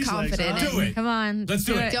Look at I'm these legs, confident huh? in. Do it. Come on. Let's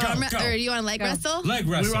do it. Do, Go. or do you want to leg Go. wrestle? Leg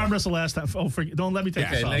We wrestle. were arm wrestle last time. Oh, don't let me take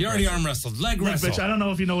this off. You already arm wrestled. Leg Look, wrestle. bitch, I don't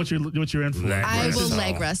know if you know what you're in for. Leg I will wrestle.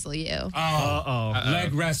 leg wrestle you. Uh-oh.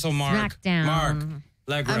 Leg wrestle, Mark. Smackdown. Mark.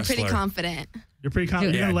 Leg I'm wrestler. pretty confident. You're pretty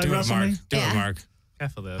confident. Yeah, You're going to do leg it, wrestle Mark. me? Do Yeah. it, Mark.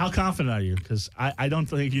 Careful though. How confident are you? Because I don't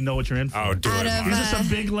think you know what you're in for. Oh, do Out it, of, Mark. These are some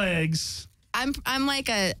big legs. I'm like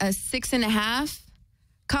a 6.5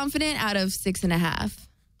 confident out of 6.5.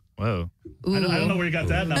 Whoa. Ooh. I don't know where you got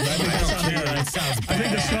that number. I think that sounds Yeah, right. that sounds I think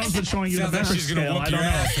the bad. Scone's been showing you the Sounds like Memphis she's gonna scale. whoop I your don't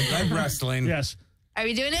know. ass in leg wrestling. Yes. Are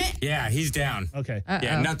we doing it? Yeah, he's down. Okay.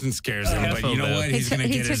 Yeah, nothing scares him, but you know Careful, what? though. He's gonna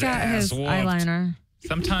He get his took out ass his whooped. eyeliner.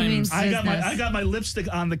 Sometimes I Business. got my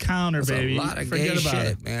lipstick on the counter, That's baby. a lot of Forget gay about shit,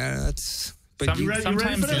 it. man. That's. But Some- You ready- you ready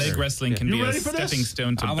sometimes for this? leg wrestling can You be a ready for this? stepping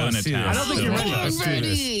stone to I wanna see Bonatown. this. I don't think you're ready. I'm Let's do this.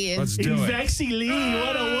 ready. Let's do it. Invexi Lee,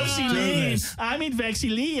 what a whoopsie do name. this. I'm Invexi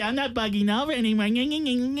Lee. I'm not Buggy Nova anymore. I'm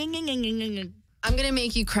gonna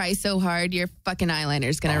make you cry so hard your fucking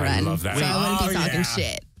eyeliner's gonna Oh, I run. love that. So I wouldn't be Oh, talking yeah.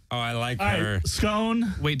 shit. Oh, I like All her. right,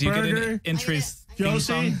 Scone. Wait, do you get Burger, an entrance theme Josie.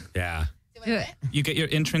 song? Yeah. Do it. You get your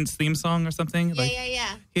entrance theme song or something? Like, yeah.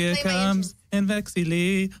 here Play my comes Invexi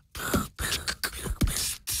Lee.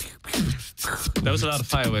 That was a lot of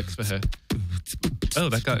fireworks for her. Oh,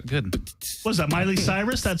 that got good. What's that, Miley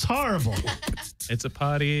Cyrus? That's horrible. It's a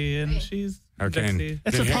party and she's Okay. Invexi.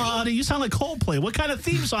 It's a Here- party. You sound like Coldplay. What kind of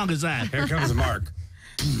theme song is that? Here comes Mark.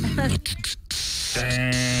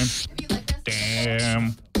 Damn.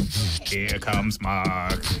 Damn. Here comes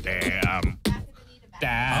Mark. Damn. I want to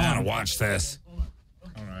Damn. watch this.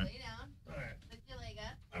 All right.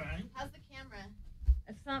 How's the camera?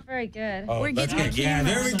 It's not very good. Oh, We're that's getting good. our Yeah,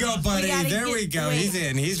 there we cameras. go, buddy. We gotta There get we go. to it. He's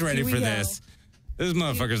in. He's ready Here we for go. this. This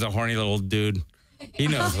motherfucker's a horny little dude. He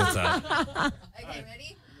knows what's up. Okay,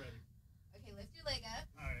 ready? Okay, lift your leg up.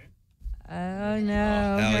 Oh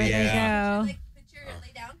no. Hell Here yeah. they go. Put your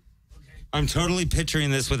lay down. I'm totally picturing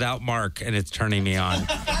this without Mark, and it's turning me on.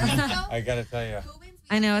 I gotta tell you.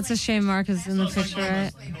 I know, it's a shame Mark is in the picture,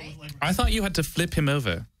 right? I thought you had to flip him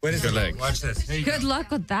over. Wait a Your second. leg. Watch this. Here you go. Good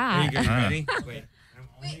luck with Here you that. go. Ready? Wait.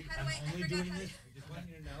 Wait, how do I forgot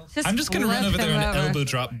how I'm just going to run flip over there him and over. elbow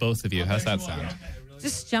drop both of you. How's that sound?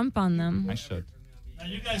 Just jump on them. I should. Now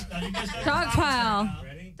you guys got Dog pile.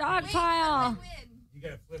 Dog pile. You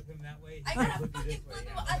gotta flip him that way. I gotta fucking flip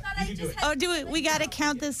him. I thought I just had Oh, do it. We got to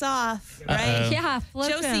count this off, right? Yeah, flip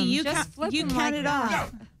Josie, him. you Just count, flip you him count like it that.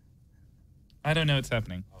 off. I don't know what's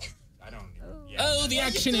happening. I don't. Oh, the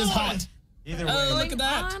action is hot. Either Oh, way. look at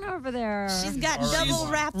that. On over there. She's got Or double she's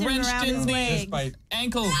wrapped in wrenched around in his the- legs. By,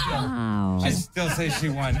 Ankle. Wow. I still say she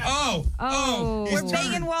won. Oh! Oh. He's We're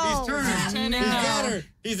banging turned. walls. He's turned. Turning He's now. got her.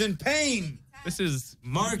 He's in pain. This is,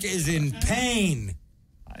 Mark is in pain.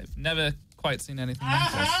 I've never quite seen anything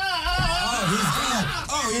like this. Oh, he's down.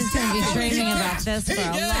 Oh, He's going to be dreaming about this for a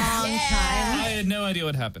long time. I had no idea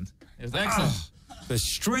what happened. It was excellent. The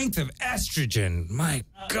strength of estrogen. My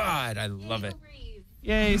God, I love it.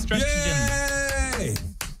 Yay, stretch Yay!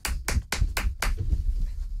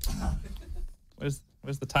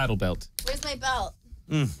 Where's the title belt? Where's my belt?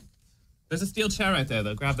 There's a steel chair right there,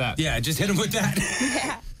 though. Grab that. Yeah, just hit him with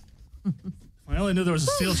that. I only knew there was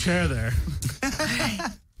a steel chair there.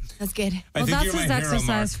 That's good. I Well, think that's you're my his hero, exercise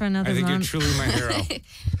Mark. for another I think month. you're truly my hero.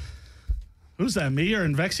 Who's that, me or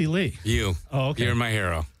Invexi Lee? You. Oh, okay. You're my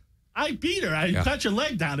hero. I beat her. I Yeah. cut your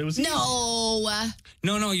leg down. It was easy. No.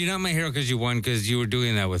 No, you're not my hero because you won because you were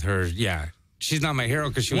doing that with her. Yeah. She's not my hero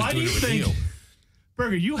because she was Why do doing you it with think, you.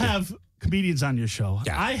 Burger, you have comedians on your show.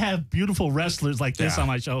 Yeah. I have beautiful wrestlers like this Yeah. on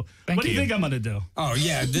my show. Thank What do you you. think I'm going to do? Oh,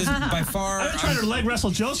 yeah. This by far. I've been trying to leg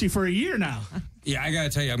wrestle Josie for a year now. Yeah, I got to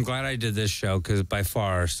tell you, I'm glad I did this show because by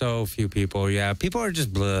far, so few people. Yeah, people are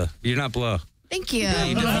just blah. You're not blah. Thank you.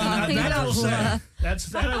 That I will say.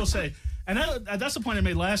 That I will say. And that's the point I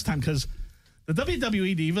made last time because the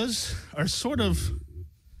WWE divas are sort of,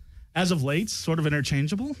 as of late, sort of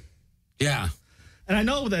interchangeable. Yeah. And I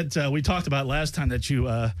know that we talked about last time that you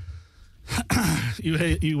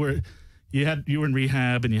you were in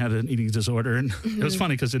rehab and you had an eating disorder, and it was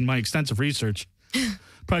funny because in my extensive research,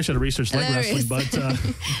 probably should have researched leg wrestling, but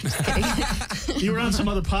you were on some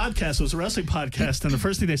other podcast. It was a wrestling podcast, and the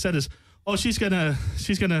first thing they said is, "Oh, she's gonna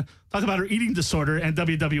talk about her eating disorder and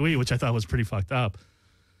WWE," which I thought was pretty fucked up.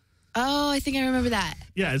 Oh, I think I remember that.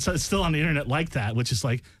 Yeah, it's still on the internet like that, which is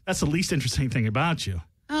like that's the least interesting thing about you.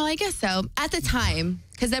 Oh, I guess so. At the time,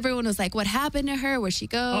 because everyone was like, what happened to her? Where'd she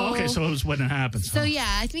go? Oh, okay, so it was when it happened. So, yeah,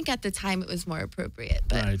 I think at the time it was more appropriate.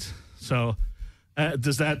 But. Right. So,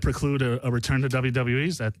 does that preclude a return to WWE?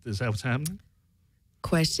 Is that what's happening?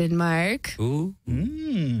 Question mark. Ooh.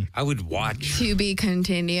 I would watch. To be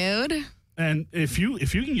continued. And if you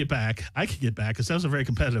can get back, I can get back because that was a very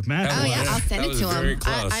competitive match. Oh, yeah, I'll send it to him.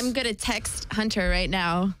 Close. I'm going to text Hunter right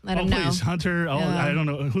now. Let him know. Please, Hunter. Oh, Yeah. I don't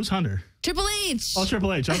know. Who's Hunter? Triple H. Oh,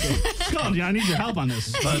 Triple H. Okay. Scone, I need your help on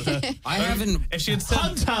this. But, I haven't. If she had said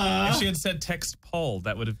Hunter! if she had said text Paul,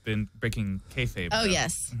 that would have been breaking kayfabe. Oh, though.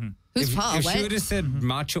 yes. Who's Paul? If What? she would have said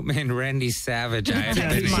Macho Man Randy Savage, I'm Macho going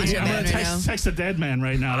Man to right text a dead man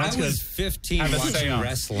right now. That's I was good. 15 Have a watching seance.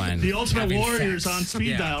 wrestling. The Ultimate having Warrior's sex. on speed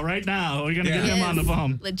Yeah. dial right now. We're going to Yeah. get him on the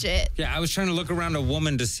phone. Legit. Yeah, I was trying to look around a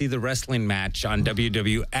woman to see the wrestling match on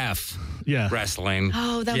WWF Yeah. wrestling.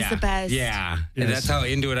 Oh, that was Yeah. the best. Yeah. Yes. And that's how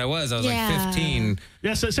into it I was. I was Yeah. like 15.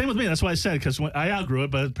 Yeah, so same with me. That's why I said, because I outgrew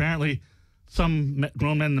it, but apparently some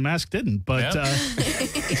grown men in the mask didn't. But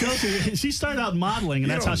Yep. she started out modeling,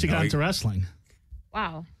 and that's how she got into wrestling.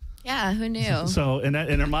 Wow. Yeah, who knew? So, and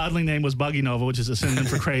her modeling name was Buggy Nova, which is a synonym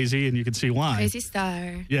for crazy, and you can see why. Crazy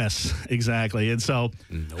star. Yes, exactly. And so,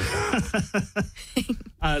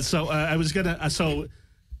 I was gonna. So,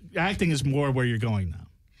 acting is more where you're going now.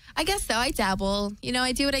 I guess so. I dabble.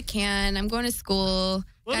 I do what I can. I'm going to school.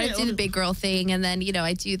 Well, Gotta yeah, do the big girl thing, and then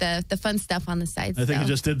I do the fun stuff on the side. I think you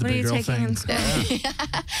just did the What are big you girl taking thing.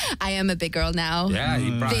 instead? I am a big girl now. Yeah,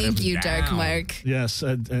 you brought Thank him you, Dark down. Mark. Yes,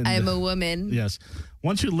 and, I am a woman. yes.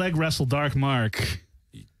 Once you leg wrestle Dark Mark,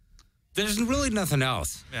 There's really nothing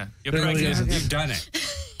else. Yeah, you're There really pregnant. isn't. You've done it.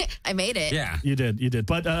 I made it. Yeah. you did.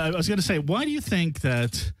 But I was going to say, why do you think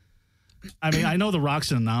that? I mean, I know The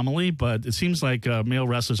Rock's an anomaly, but it seems like male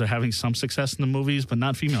wrestlers are having some success in the movies, but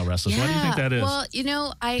not female wrestlers. Why do you think that is?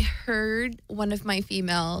 Well, I heard one of my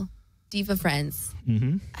female diva friends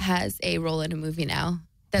has a role in a movie now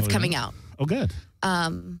that's yeah? coming out. Oh, good.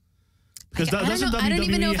 Because I don't doesn't know- I don't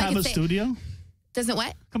even know WWE if I have can a say- studio? Doesn't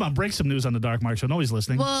what? Come on, break some news on the Dark Mark Show. Nobody's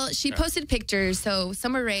listening. Well, she posted pictures. So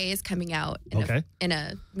Summer Rae is coming out in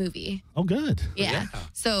a movie. Oh, good. Yeah.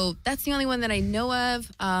 So that's the only one that I know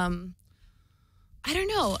of. I don't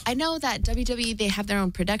know. I know that WWE, they have their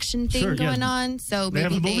own production thing Sure, yeah. going on. So They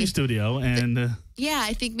have maybe a movie studio, and yeah,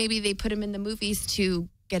 I think maybe they put them in the movies to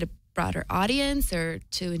get a broader audience or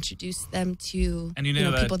to introduce them to And you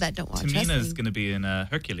know that people that don't watch Tamina's wrestling. going to be in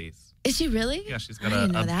Hercules. Is she really? Yeah, she's I got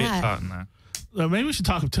didn't know a bit that. part in there. maybe we should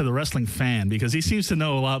talk to the wrestling fan because he seems to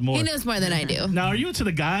know a lot more. He knows more than I do. Now, are you into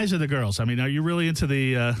the guys or the girls? I mean, are you really into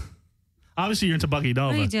the? Obviously, you're into Buggy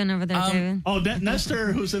Nova. What are you doing over there, David? Oh,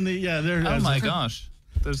 Nestor, who's in the there. Oh my gosh.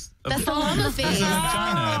 There's a That's the llama face. there's a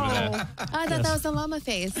vagina over there. I thought that was a llama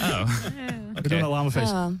face. Oh. We're doing a llama face.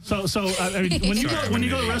 Oh. So I mean, when you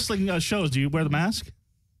go to wrestling shows, do you wear the mask?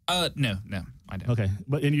 No, I don't. Okay,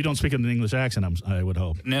 but and you don't speak in an English accent. I would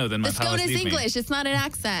hope. No, then my The scone powers is leave me. English. It's not an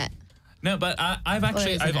accent. No, but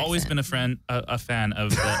I've always been a fan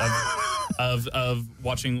of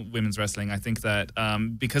watching women's wrestling. I think that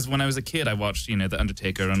because when I was a kid, I watched The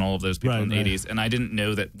Undertaker and all of those people in the 80s, and I didn't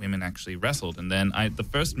know that women actually wrestled. And then the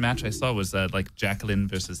first match I saw was like Jacqueline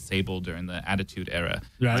versus Sable during the Attitude Era.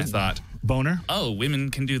 Right. And I thought, Boner. oh,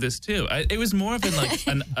 women can do this too. It was more of an Well,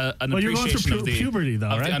 you're going appreciation through of the puberty, though,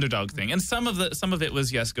 of right? the underdog thing, and some of it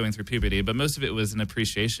was going through puberty, but most of it was an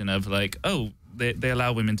appreciation of like, oh, they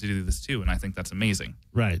allow women to do this too, and I think that's amazing.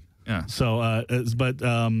 Right. Yeah, So, and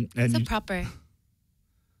It's a proper.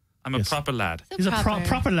 I'm a proper lad. he's a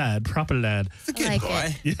proper lad. It's a good like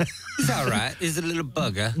boy. He's all right. He's a little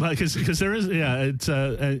bugger. Because there is, it's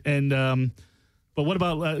but what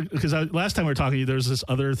about because last time we were talking to you, there's this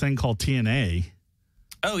other thing called TNA.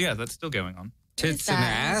 Oh yeah, that's still going on. Tits and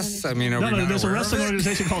that? ass. I mean, are we No, not there's a aware of wrestling it?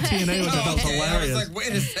 organization called TNA, which I thought was Okay, hilarious. I was like,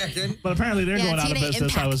 wait a second. But apparently they're Yeah, going out of TNA business.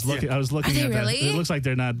 Impact. I was looking Are they at that. really? It looks like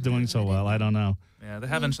they're not doing so well. I don't know. Yeah, they're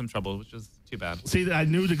having some trouble, which is too bad. See, I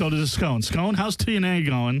knew to go to the Scone. Scone, how's TNA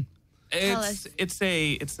going?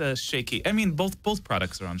 It's a shaky. I mean, both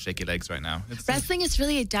products are on shaky legs right now. Wrestling is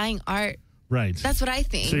really a dying art. Right. That's what I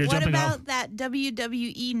think. So you're What jumping about off. that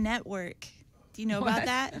WWE network? Do you know about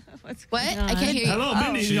that? What? I can't hear you. Hello,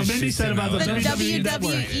 Mindy. Mindy said about the The WWE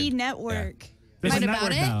network. WWE network. There's a What about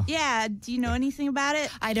network it? now. Yeah. Do you know anything about it?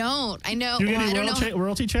 I don't. I know. Do you get well, I any don't know.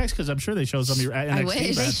 royalty checks? Because I'm sure they show some of your NXT I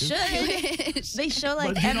wish. matches. I wish. They show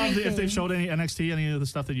like But do you know everything. if they've showed any NXT, any of the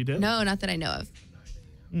stuff that you did? No, not that I know of.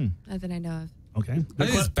 Hmm. Not that I know of. Okay. I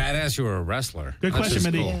think it's badass you were a wrestler. Good That's question,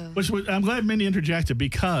 just Mindy. cool. I'm glad Mindy interjected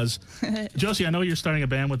because, Josie, I know you're starting a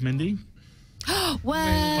band with Mindy. What?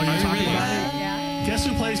 Are you talking about it? Guess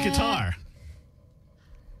who plays guitar?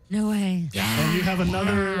 No way. And you have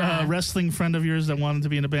another wrestling friend of yours that wanted to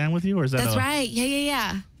be in a band with you, or is that That's a right.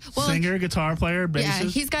 Yeah. Well, singer, guitar player, bassist? yeah,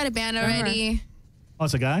 he's got a band already. Oh,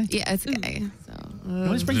 it's a guy? Yeah, it's a guy. So. You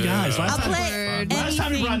always bring guys. I'll Last play time you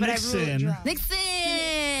anything, brought but I Nix really in. drunk.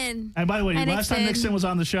 Nixon. And by the way, Hi, last time Nixon. Nixon was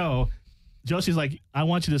on the show, Josie's like, I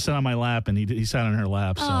want you to sit on my lap, and he sat on her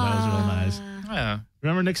lap, so that was real nice. Yeah.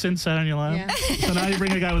 Remember Nixon sat on your lap? Yeah. So now you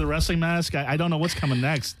bring a guy with a wrestling mask. I don't know what's coming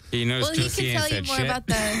next. You notice Well, he Josie can ain't tell you said more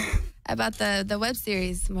shit. about the web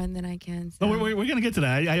series more than I can. So. No, we're going to get to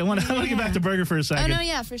that. I want to get back to Burger for a Oh second. no,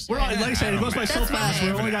 yeah, for sure. We're on, like I said, it goes by so That's fast. fine.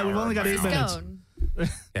 We've only got 8 minutes. Stone.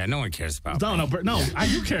 Yeah, no one cares about No, I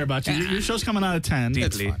do care about you. Your show's coming out at 10.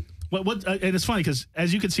 Deeply. And it's funny because,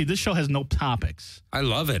 as you can see, this show has no topics. I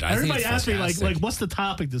love it. Everybody asks me, like, what's the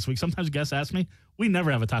topic this week? Sometimes guests ask me. We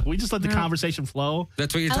never have a topic. We just let the conversation flow.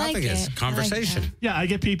 That's what your I like topic is. it. Conversation. I like Yeah, I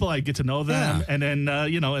get people, I get to know them, Yeah. and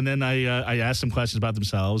then, I ask them questions about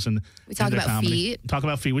themselves. And We talk and their about comedy. feet. Talk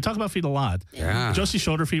about feet. We talk about feet a lot. Yeah. Josie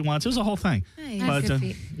showed her feet once. It was a whole thing. Nice. But, Good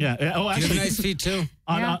feet. yeah. Oh, You have actually, nice feet too.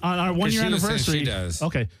 on our 1 year she was saying anniversary. she does.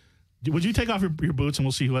 Okay. Would you take off your boots and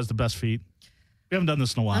we'll see who has the best feet? We haven't done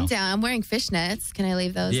this in a while. I'm down. I'm wearing fishnets. Can I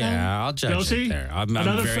leave those on? Yeah, I'll judge Josie, it there. I'm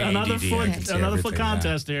another very another ADD. I foot can see foot everything,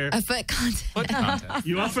 contest here. A foot contest. Foot contest.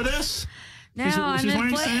 You up for this? No, she's I'm wearing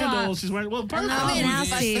in sandals. flip-flops. She's wearing perfect. I'm in I'll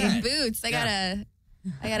see. busted boots. I gotta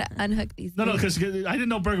unhook these. No, boots. because I didn't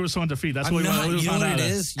know Burger was so into feet. That's I'm what not, we you know found what out. it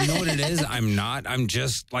is? You know what it is? I'm not. I'm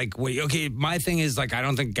just like, wait, okay, my thing is like, I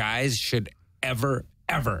don't think guys should ever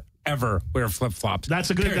wear flip-flops.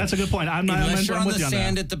 That's a good point. I'm Unless you're on with the you on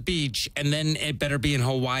sand that. at the beach, and then it better be in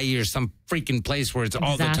Hawaii or some freaking place where it's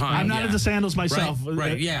all the Exactly. time. I'm not Yeah. into sandals myself.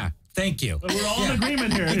 Right, yeah. Thank you. We're all in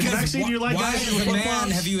agreement here. Because Invexi, do you like why guys as with a man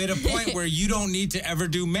flip-flops? have you hit a point where you don't need to ever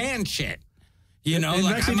do man shit? You know,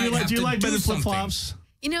 like I Invexi, might have do you to like do men in something. flip-flops?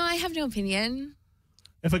 You know, I have no opinion.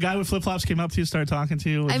 If a guy with flip-flops came up to you, started talking to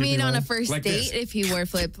you, would I you mean, be on a like, first Like date, this. if he wore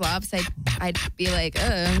flip flops, I'd be like,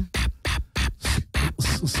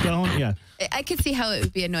 Scone? Yeah. I could see how it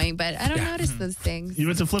would be annoying, but I don't notice those things. You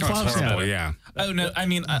into Oh, flip-flops? it's horrible, yeah. Oh no! I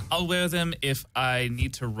mean, I'll wear them if I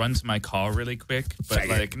need to run to my car really quick. But Faggot.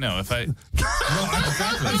 like, no, if I No,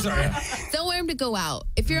 exactly. Sorry. Don't wear them to go out.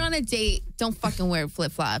 If you're on a date, don't fucking wear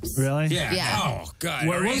flip flops. Really? Yeah. Yeah. Oh, God.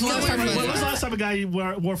 When was the last time? flip-flops. When was the last time a guy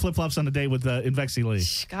wore flip-flops on a date with Invexi Lee?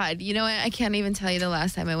 God, you know what? I can't even tell you the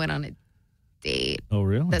last time I went on a date. Oh,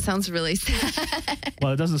 really? That sounds really sad.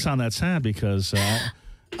 Well, it doesn't sound that sad because,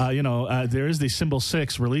 there is the Symbol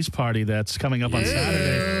 6 release party that's coming up on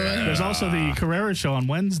Saturday. There's also the Carrera show on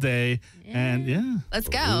Wednesday. And, yeah. Let's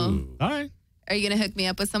go. All right. Are you going to hook me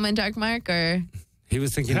up with someone, Dark Mark, or? He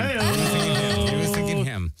was thinking Hey, He was thinking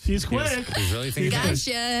him. He's He was- quick. He's really thinking him.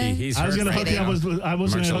 Gotcha. He's I was hurt going to right hook you now. up with, I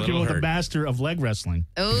was going Mark's to a hook you little with the hurt. master of leg wrestling.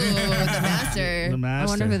 Oh, the master. The I master.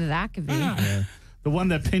 wonder who that could be. Yeah. The one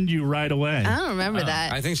that pinned you right away. I don't remember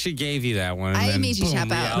that. I think she gave you that one. and I then made you boom,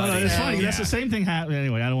 tap out. No, reality. it's So- funny. That's the same thing happening.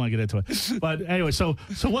 Anyway, I don't want to get into it. But anyway, so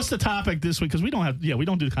what's the topic this week? Because we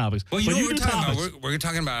don't do topics. Well, you But know what we're do talking topics. about? We're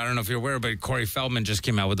talking about, I don't know if you're aware, but Corey Feldman just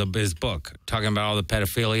came out with his book talking about all the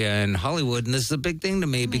pedophilia in Hollywood. And this is a big thing to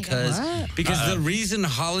me because the reason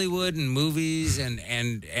Hollywood and movies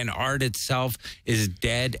and art itself is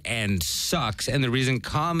dead and sucks, and the reason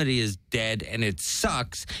comedy is dead and it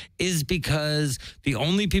sucks is because the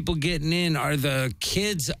only people getting in are the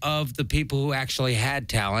kids of the people who actually had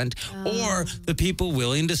talent or the people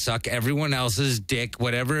willing to suck everyone else's dick,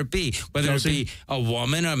 whatever it be, whether it be a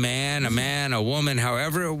woman, a man, a woman,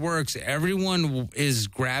 however it works. Everyone is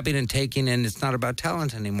grabbing and taking, and it's not about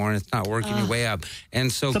talent anymore, and it's not working your way up.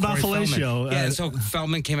 And so It's about Corey fellatio. Feldman, and so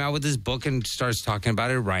Feldman came out with his book and starts talking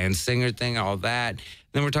about it, Ryan Singer thing, all that.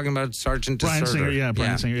 Then we're talking about Sergeant Brian Deserter. Singer, yeah,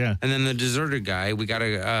 Brian Singer, yeah. And then the deserter guy, we got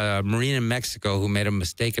a Marine in Mexico who made a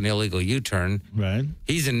mistake, an illegal U-turn. Right.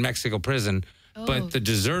 He's in Mexico prison. But the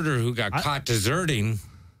deserter who got caught deserting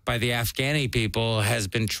by the Afghani people has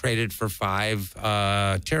been traded for 5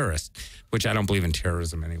 terrorists which I don't believe in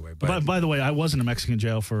terrorism anyway. But by the way, I was in a Mexican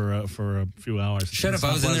jail for a few hours. shut up!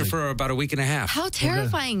 I was in there for about a week and a half. How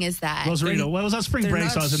terrifying is that? Rosarito. Well, it was on spring break,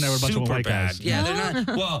 so I was in there with a bunch of white guys. Yeah, they're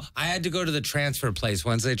not. Well, I had to go to the transfer place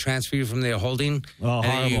once they transfer you from the holding. Oh,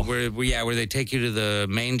 horrible. Where they take you to the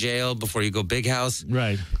main jail before you go big house.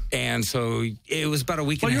 Right. And so it was about a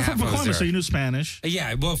week and a half. Well, you're from I was Pacoima, there. so you knew Spanish.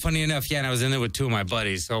 Yeah, well, funny enough, and I was in there with 2 of my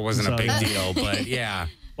buddies, so it wasn't a big deal, but yeah.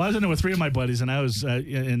 Well, I was in there with 3 of my buddies, and I was,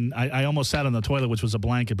 I almost sat on the toilet, which was a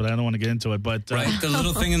blanket, but I don't want to get into it. But right, the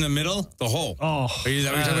little thing in the middle, the hole. Oh, Are you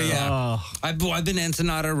that what you're talking about? Yeah. I've been to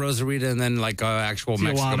Ensenada, Rosarita, and then like actual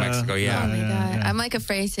Tijuana. Mexico. Yeah. Oh my God. Yeah. I'm like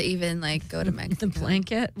afraid to even like go to Mexico. The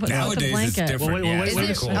blanket? What's Nowadays the blanket? it's different. Well, yeah, wait, it's wait,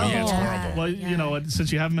 not cool. wait. Yeah, it's Oh, horrible. Well, you know what?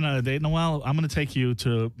 Since you haven't been on a date in a while, I'm going to take you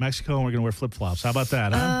to Mexico, and we're going to wear flip-flops. How about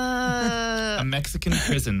that? Huh? A Mexican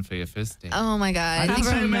prison for your first date. Oh my I God. didn't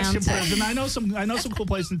say a Mexican romantic. prison. I know some cool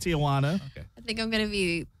places in Tijuana. I think I'm gonna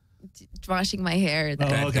be washing my hair. Oh,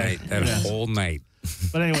 That okay. night, that whole night.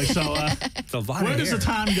 But anyway, so It's a lot where of does the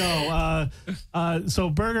hair. time go? So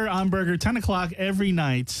burger on burger, 10 o'clock every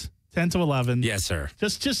night, 10 to 11. Yes, sir.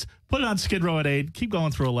 Just put it on Skid Row at 8. Keep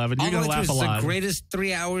going through 11. You're going to laugh a lot. It's the greatest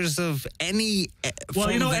 3 hours of any Well,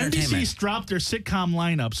 form you know, of entertainment. NBC's dropped their sitcom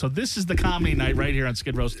lineup, so this is the comedy night right here on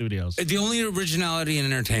Skid Row Studios. The only originality in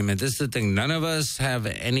entertainment. This is the thing. None of us have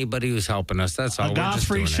anybody who's helping us. That's all. A We're just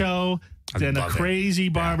Godfrey doing it. show, I then a love it. crazy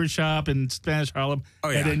barbershop in Spanish Harlem, Oh,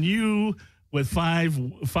 yeah. and then you with five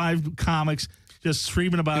comics just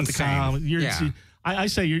screaming about Insane. the comedy. Yeah. I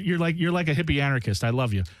say you're like a hippie anarchist. I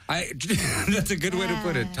love you. That's a good way to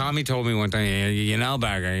put it. Tommy told me one time, you know,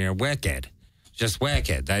 Bagger, you're wicked. Just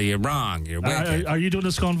wicked. That you're wrong. You're wicked. Are you doing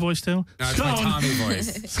the Scone voice too? No, it's my Tommy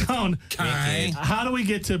voice. Scone. Okay. How do we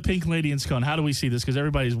get to Pink Lady and Scone? How do we see this? Because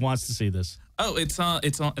everybody wants to see this. Oh, it's on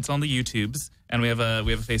the YouTubes, and we have a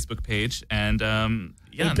Facebook page, and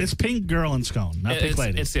It's Pink Girl and Scone, not Pink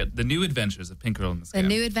Lady. It's the new adventures of Pinkgirl and The Scone.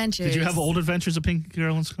 new adventures. Did you have old adventures of Pink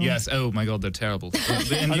Girl and Scone? Yes. Oh my God, they're terrible. Are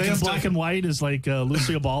they in black and white? Is like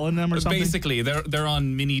Lucille Ball in them or something? Basically, they're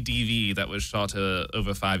on mini DV that was shot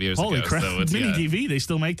over 5 years Holy ago. crap! So it's, Mini DV, they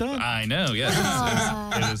still make that? I know. Yes.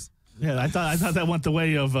 It is. Yeah, I thought that went the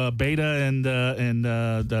way of Beta and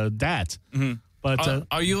the DAT. Mm-hmm. But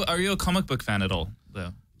Are you a comic book fan at all,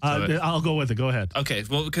 though? I'll go with it. Go ahead. Okay,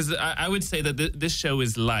 well, because I would say that this show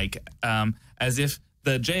is like as if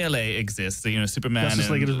the JLA exists, Superman, Justice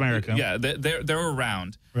League of America. Yeah, they're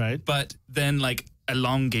around, Right. But then like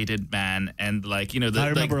elongated man and like I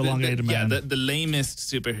remember Elongated Man. Yeah, the lamest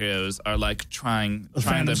superheroes are like trying their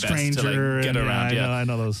Phantom best Stranger to like get and, around. yeah, I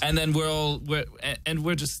know those. And then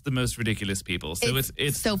we're just the most ridiculous people. So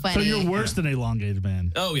it's so funny. So you're worse than Elongated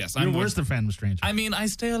Man. Oh yes, You're I'm worse than Phantom Stranger. I mean, I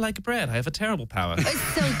stare like bread. I have a terrible power.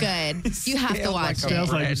 It's so good. You have to watch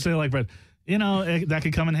it. Still like bread. That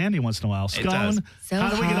could come in handy once in a while. It Scone, does. So how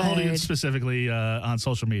do we get a hold of you hard. specifically on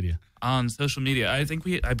social media? On social media, I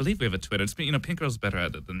believe we have a Twitter. It's Pink Girl's better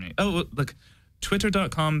at it than me. Oh, look,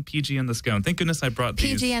 twitter.com PG and the Scone. Thank goodness I brought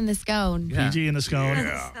these. PG and the Scone. Yeah. PG and the Scone.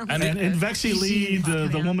 And And Invexi Lee, the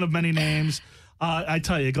woman of many names. I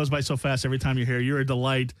tell you, it goes by so fast every time you're here. You're a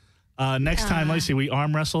delight. Next time, let me see, we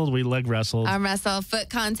arm wrestled, we leg wrestled. Arm wrestle, foot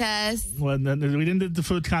contest. Well, we didn't do the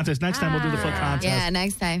food contest. Next time we'll do the food contest. Yeah,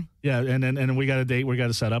 next time. Yeah, and we got a date. We got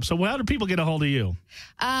to set up. So how do people get a hold of you?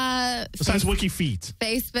 Besides Wiki Feet.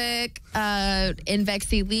 Facebook,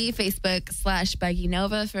 Invexi Lee, Facebook /Buggy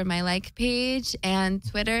Nova for my like page, and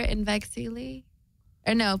Twitter, Invexi Lee.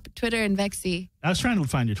 Or no, Twitter, Invexi. I was trying to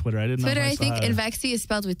find your Twitter. I didn't Twitter, know. I think Invexi is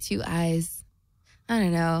spelled with 2 I's. I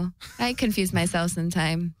don't know. I confuse myself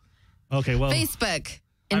sometimes. Okay, well. Facebook,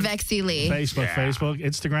 Invexi Lee. Facebook.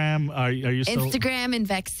 Instagram. Are you still? Instagram,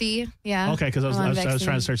 Invexi. Yeah. Okay, because I was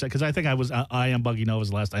trying to search that because I think I am Buggy Nova was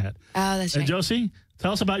the last I had. Oh, that's right. Josie,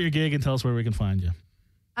 tell us about your gig and tell us where we can find you.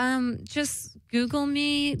 Just Google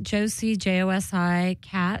me, Josi, Josi,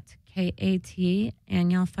 Cat, Kat,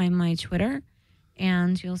 and you'll find my Twitter,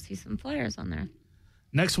 and you'll see some flyers on there.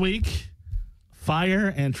 Next week,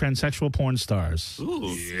 fire and transsexual porn stars. Ooh,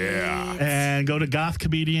 yeah. And go to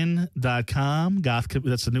gothcomedian.com.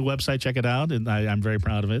 That's the new website. Check it out. And I'm very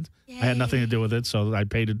proud of it. I had nothing to do with it, so I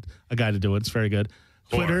paid a guy to do it. It's very good.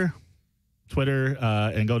 Twitter,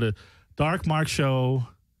 and go to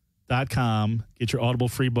darkmarkshow.com. Get your Audible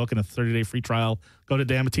free book and a 30-day free trial. Go to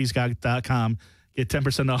damateasguy.com. Get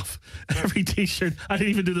 10% off every T-shirt. I didn't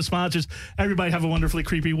even do the sponsors. Everybody have a wonderfully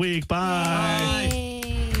creepy week. Bye. Bye.